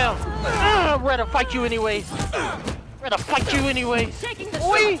shield down! I'd rather fight you anyways. Rather fight you anyways.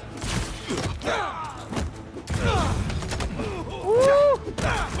 Oi! Woo!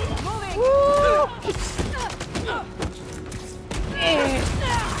 Woo!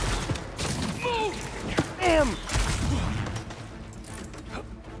 Damn!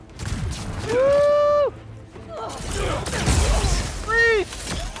 Woo! Wraith!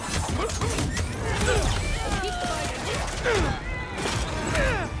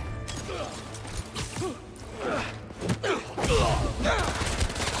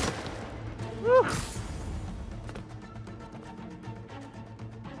 Woo!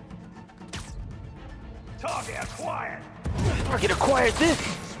 Target acquired! Target acquired this!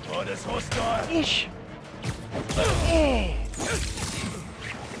 Spiders hostile! Ish! Eh.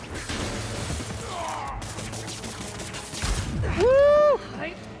 Woo!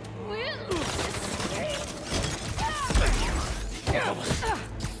 I will.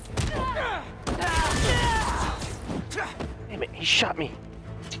 Damn it, he shot me.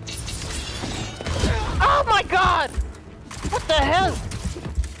 Oh my god! What the hell?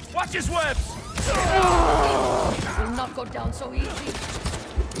 Watch his webs! Will not go down so easy.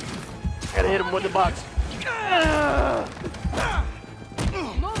 Gotta hit him with the box.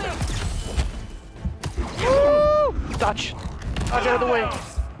 Woo! Dodge. Dodge out of the way.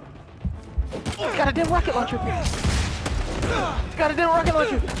 Got a damn rocket launcher. Got a damn rocket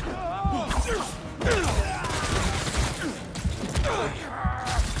launcher.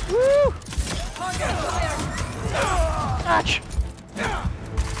 Woo! Dodge.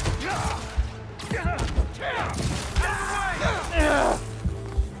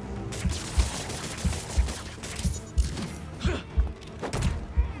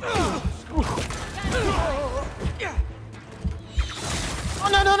 Oh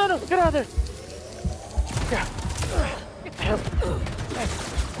no no no no! Get out of there! Yeah. Get the hell!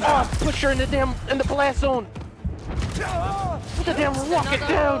 Oh, push her in the blast zone. Put the damn rocket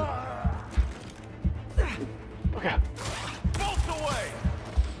down. Okay. Bolt away!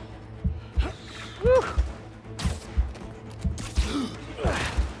 Woo.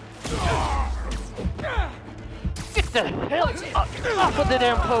 Get the hell off of the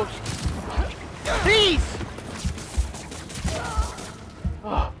damn post! Please!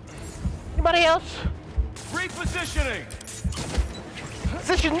 Oh. Anybody else? Repositioning!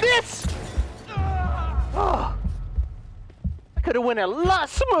 Position this! Oh. I could have went a lot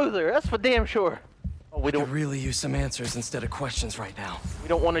smoother, that's for damn sure. Oh, we could really use some answers instead of questions right now. We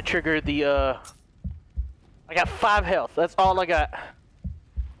don't want to trigger the, I got 5 health, that's all I got.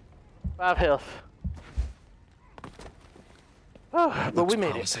 5 health. Oh, but we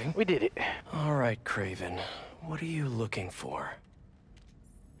made it. We did it. All right, Kraven. What are you looking for?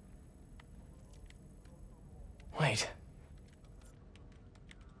 Wait.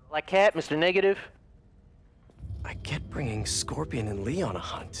 Black Cat, Mr. Negative. I get bringing Scorpion and Lee on a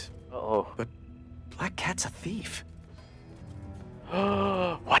hunt. Uh-oh. But Black Cat's a thief.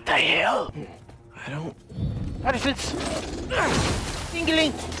 What the hell? I don't... Medicines!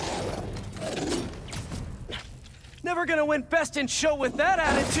 Tingling! Never gonna win Best in Show with that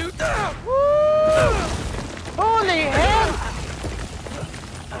attitude! Holy hell!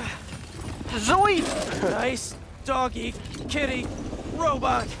 Zoe! Nice doggy, kitty,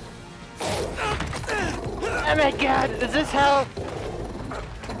 robot. Oh my god, is this how...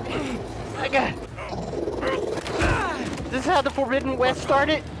 I got... Is this how the Forbidden West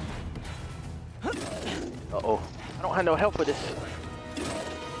started? Uh-oh. I don't have no help with this.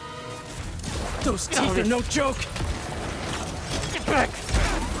 Those teeth are no joke! Get back!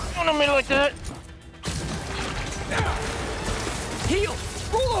 Don't on me like that! Heal!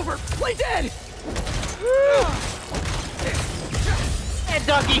 Roll over! Play dead! Bad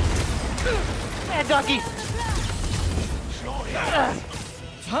doggy! Bad doggy!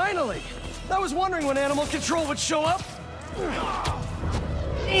 Finally! I was wondering when animal control would show up.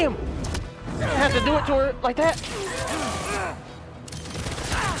 Damn! I have to do it to her like that.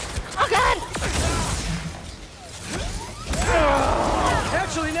 Oh god!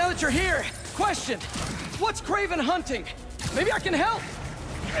 Actually, now that you're here, question. What's Kraven hunting? Maybe I can help.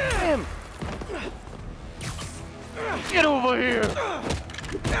 Damn! Get over here!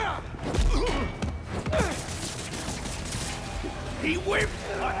 He whipped!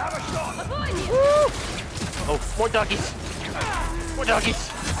 I have a shot! Oh, more doggies! More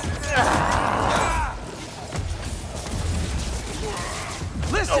doggies!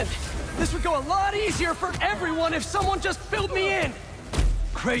 Listen! This would go a lot easier for everyone if someone just filled me in!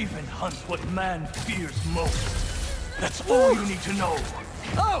 Kraven hunts what man fears most. That's all you need to know.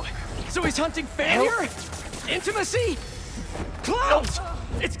 Oh! So he's hunting failure? Intimacy? Clowns!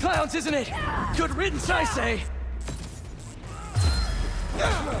 It's clowns, isn't it? Good riddance, I say.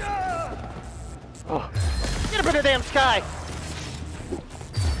 Oh. Get up in the damn sky!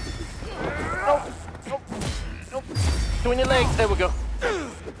 Nope. Nope. Nope. Between your legs. There we go.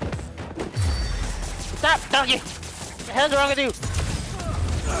 Stop, doggy! What the hell's wrong with you?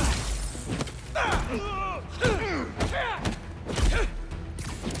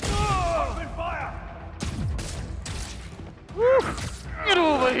 Open fire! Woo. Get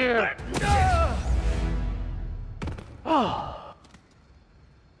over here! Oh.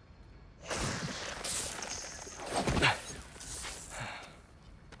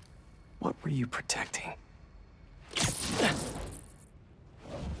 What were you protecting?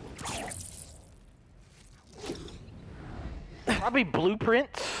 Probably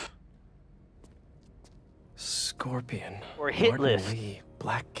blueprints. Scorpion. Or hit Martin list. Lee,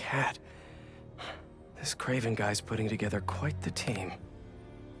 Black Cat. This Kraven guy's putting together quite the team.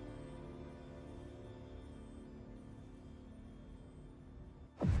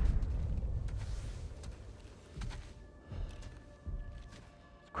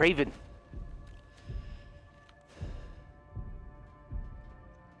 Kraven.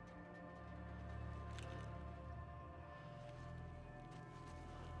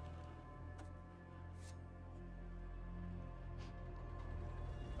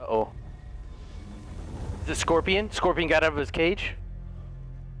 Uh-oh. Is it Scorpion? Scorpion got out of his cage?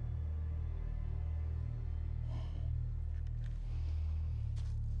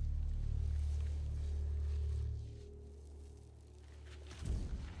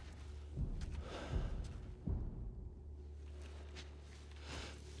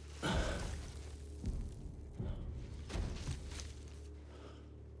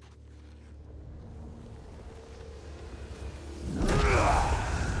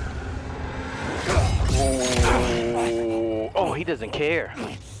 Oh, he doesn't care.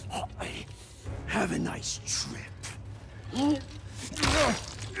 Have a nice trip. Yeah,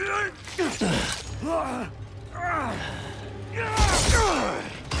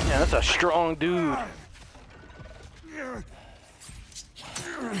 that's a strong dude.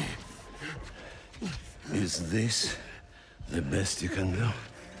 Is this the best you can do?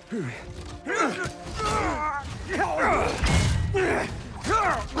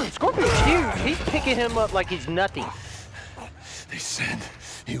 Scorpion's huge. He's picking him up like he's nothing. They said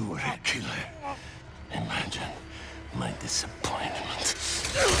you were a killer. Imagine my disappointment.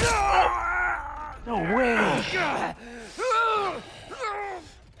 No way.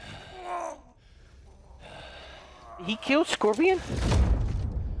 He killed Scorpion?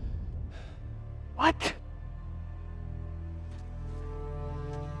 What?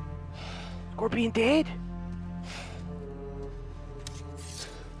 Scorpion dead?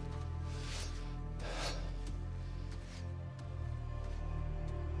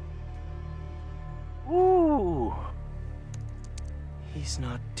 Ooh. He's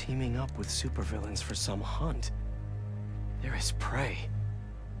not teaming up with supervillains for some hunt. They're his prey.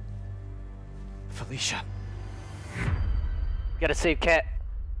 Felicia. Gotta save Cat.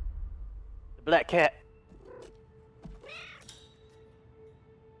 The black cat.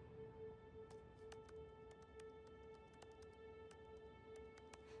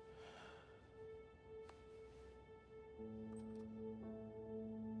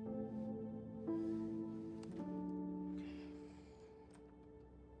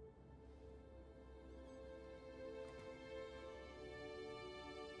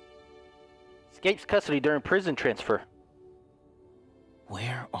 Escapes custody during prison transfer.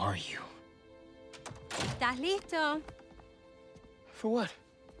 Where are you? ¿Estás listo? For what?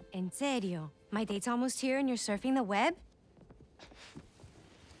 En serio. My date's almost here and you're surfing the web?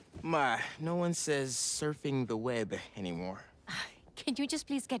 No one says surfing the web anymore. Can you just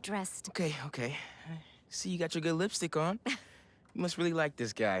please get dressed? Okay. See, you got your good lipstick on. You must really like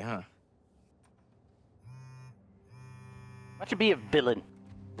this guy, huh? Why should be a villain?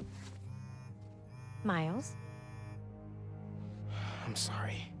 Miles? I'm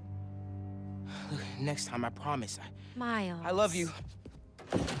sorry. Look, next time, I promise. Miles. I love you.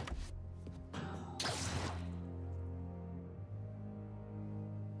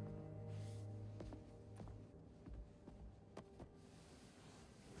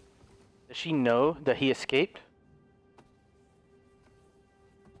 Does she know that he escaped?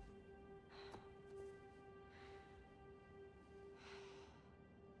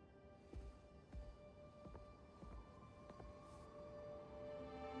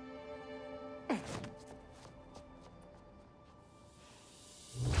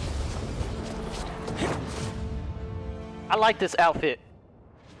 I like this outfit.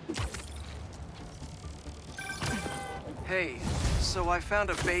 Hey, so I found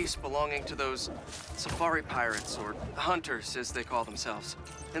a base belonging to those safari pirates, or hunters as they call themselves,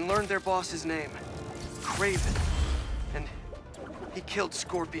 and learned their boss's name, Kraven. And he killed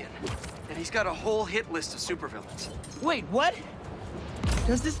Scorpion. And he's got a whole hit list of supervillains. Wait, what?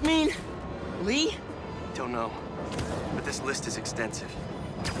 Does this mean Lee? Don't know, but this list is extensive.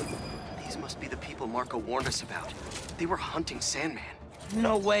 These must be the people Marco warned us about. They were hunting Sandman.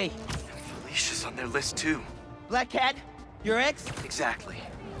 No way. And Felicia's on their list too. Black Cat? Your ex? Exactly.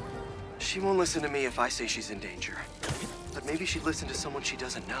 She won't listen to me if I say she's in danger. But maybe she'd listen to someone she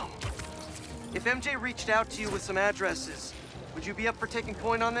doesn't know. If MJ reached out to you with some addresses, would you be up for taking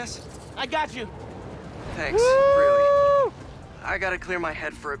point on this? I got you. Thanks, really. I gotta clear my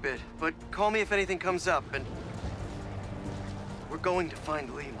head for a bit, but call me if anything comes up, and... we're going to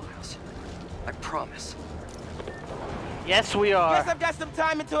find Lee, Miles. I promise. Yes, we are. Guess I've got some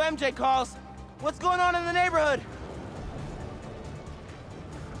time until MJ calls. What's going on in the neighborhood?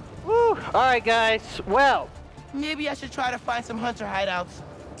 Woo! Alright, guys. Well. Maybe I should try to find some hunter hideouts.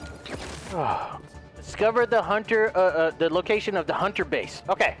 Discover the hunter, the location of the hunter base.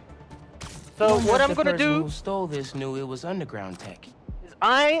 Okay. So what I'm gonna do... who stole this knew it was underground tech. Is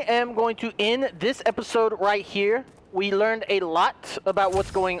I am going to end this episode right here. We learned a lot about what's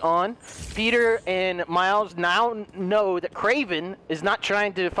going on. Peter and Miles now know that Kraven is not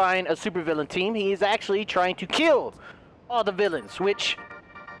trying to find a supervillain team. He is actually trying to kill all the villains, which...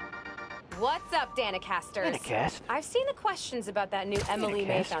 What's up, Danicasters? Danicast? I've seen the questions about that new Emily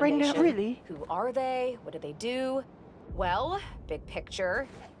May Danicast? Foundation. Right now, really? Who are they? What do they do? Well, big picture,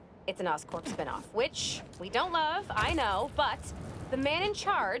 it's an Oscorp spinoff, which we don't love, I know, but the man in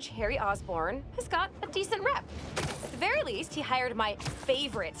charge, Harry Osborn, has got a decent rep. At the very least, he hired my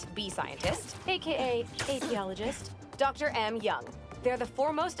favorite bee scientist, aka apiologist, Dr. M. Young. They're the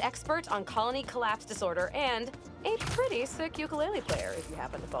foremost expert on colony collapse disorder and a pretty sick ukulele player if you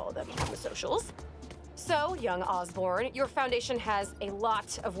happen to follow them on the socials. So, young Osborn, your foundation has a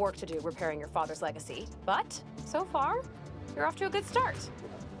lot of work to do repairing your father's legacy, but so far, you're off to a good start.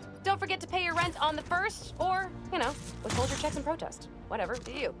 Don't forget to pay your rent on the 1st, or, you know, withhold your checks in protest. Whatever,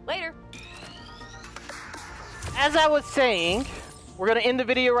 do you. Later. As I was saying, we're gonna end the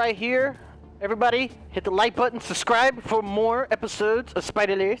video right here. Everybody, hit the like button, subscribe for more episodes of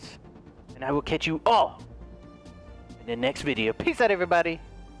Spiderless, and I will catch you all in the next video. Peace out, everybody.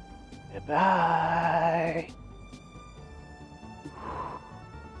 Bye.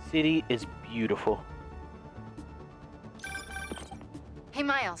 City is beautiful. Hey,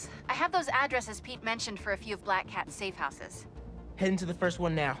 Miles. I have those addresses Pete mentioned for a few of Black Cat's safe houses. Heading to the first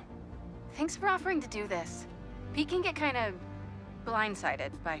one now. Thanks for offering to do this. Pete can get kind of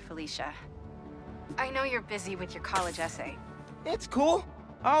blindsided by Felicia. I know you're busy with your college essay. It's cool.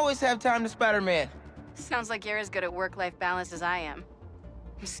 I always have time to Spider-Man. Sounds like you're as good at work-life balance as I am.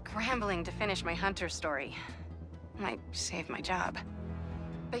 I'm scrambling to finish my Hunter story. Might save my job.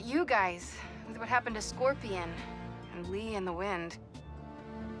 But you guys, with what happened to Scorpion, and Lee in the wind...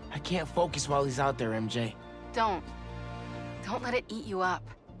 I can't focus while he's out there, MJ. Don't let it eat you up.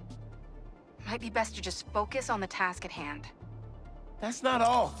 Might be best to just focus on the task at hand. That's not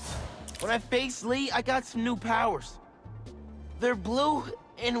all. When I faced Lee, I got some new powers. They're blue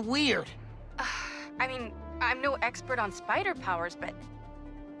and weird. I mean, I'm no expert on spider powers, but...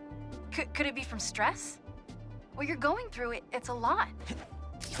 Could it be from stress? What you're going through, it's a lot.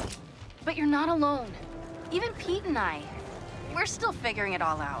 But you're not alone. Even Pete and I, we're still figuring it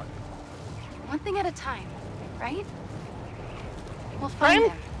all out. One thing at a time, right? We'll find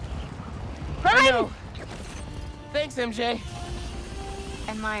them. I know. Thanks, MJ.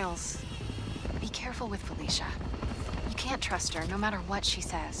 And Miles, be careful with Felicia. You can't trust her, no matter what she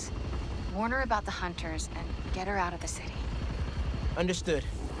says. Warn her about the Hunters and get her out of the city. Understood.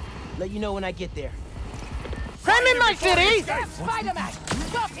 Let you know when I get there. I'm in my city! Spider-Man!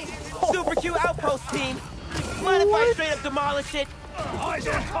 Stop it! Super Q outpost team! Mind if I straight up demolish it? Eyes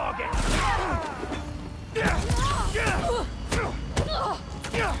on target!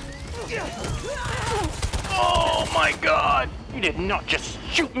 Oh my god! You did not just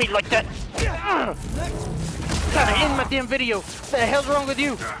shoot me like that! Trying to end my damn video! What the hell's wrong with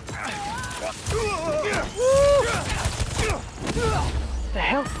you? The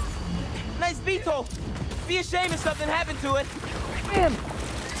hell? Nice veto! Be ashamed if something happened to it! Man!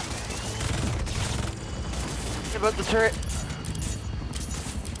 What about the turret?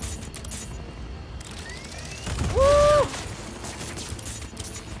 Woo!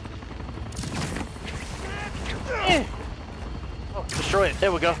 Oh, destroy it.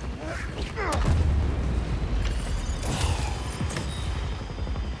 There we go.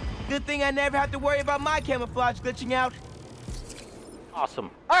 Good thing I never have to worry about my camouflage glitching out.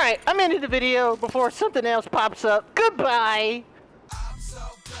 Awesome. Alright, I'm ending the video before something else pops up. Goodbye! I'm so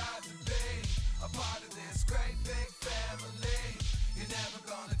proud to be a part of this great big family. You're never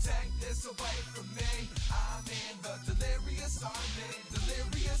gonna take this away from me. I'm in the delirious army,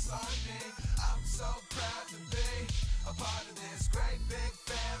 delirious army.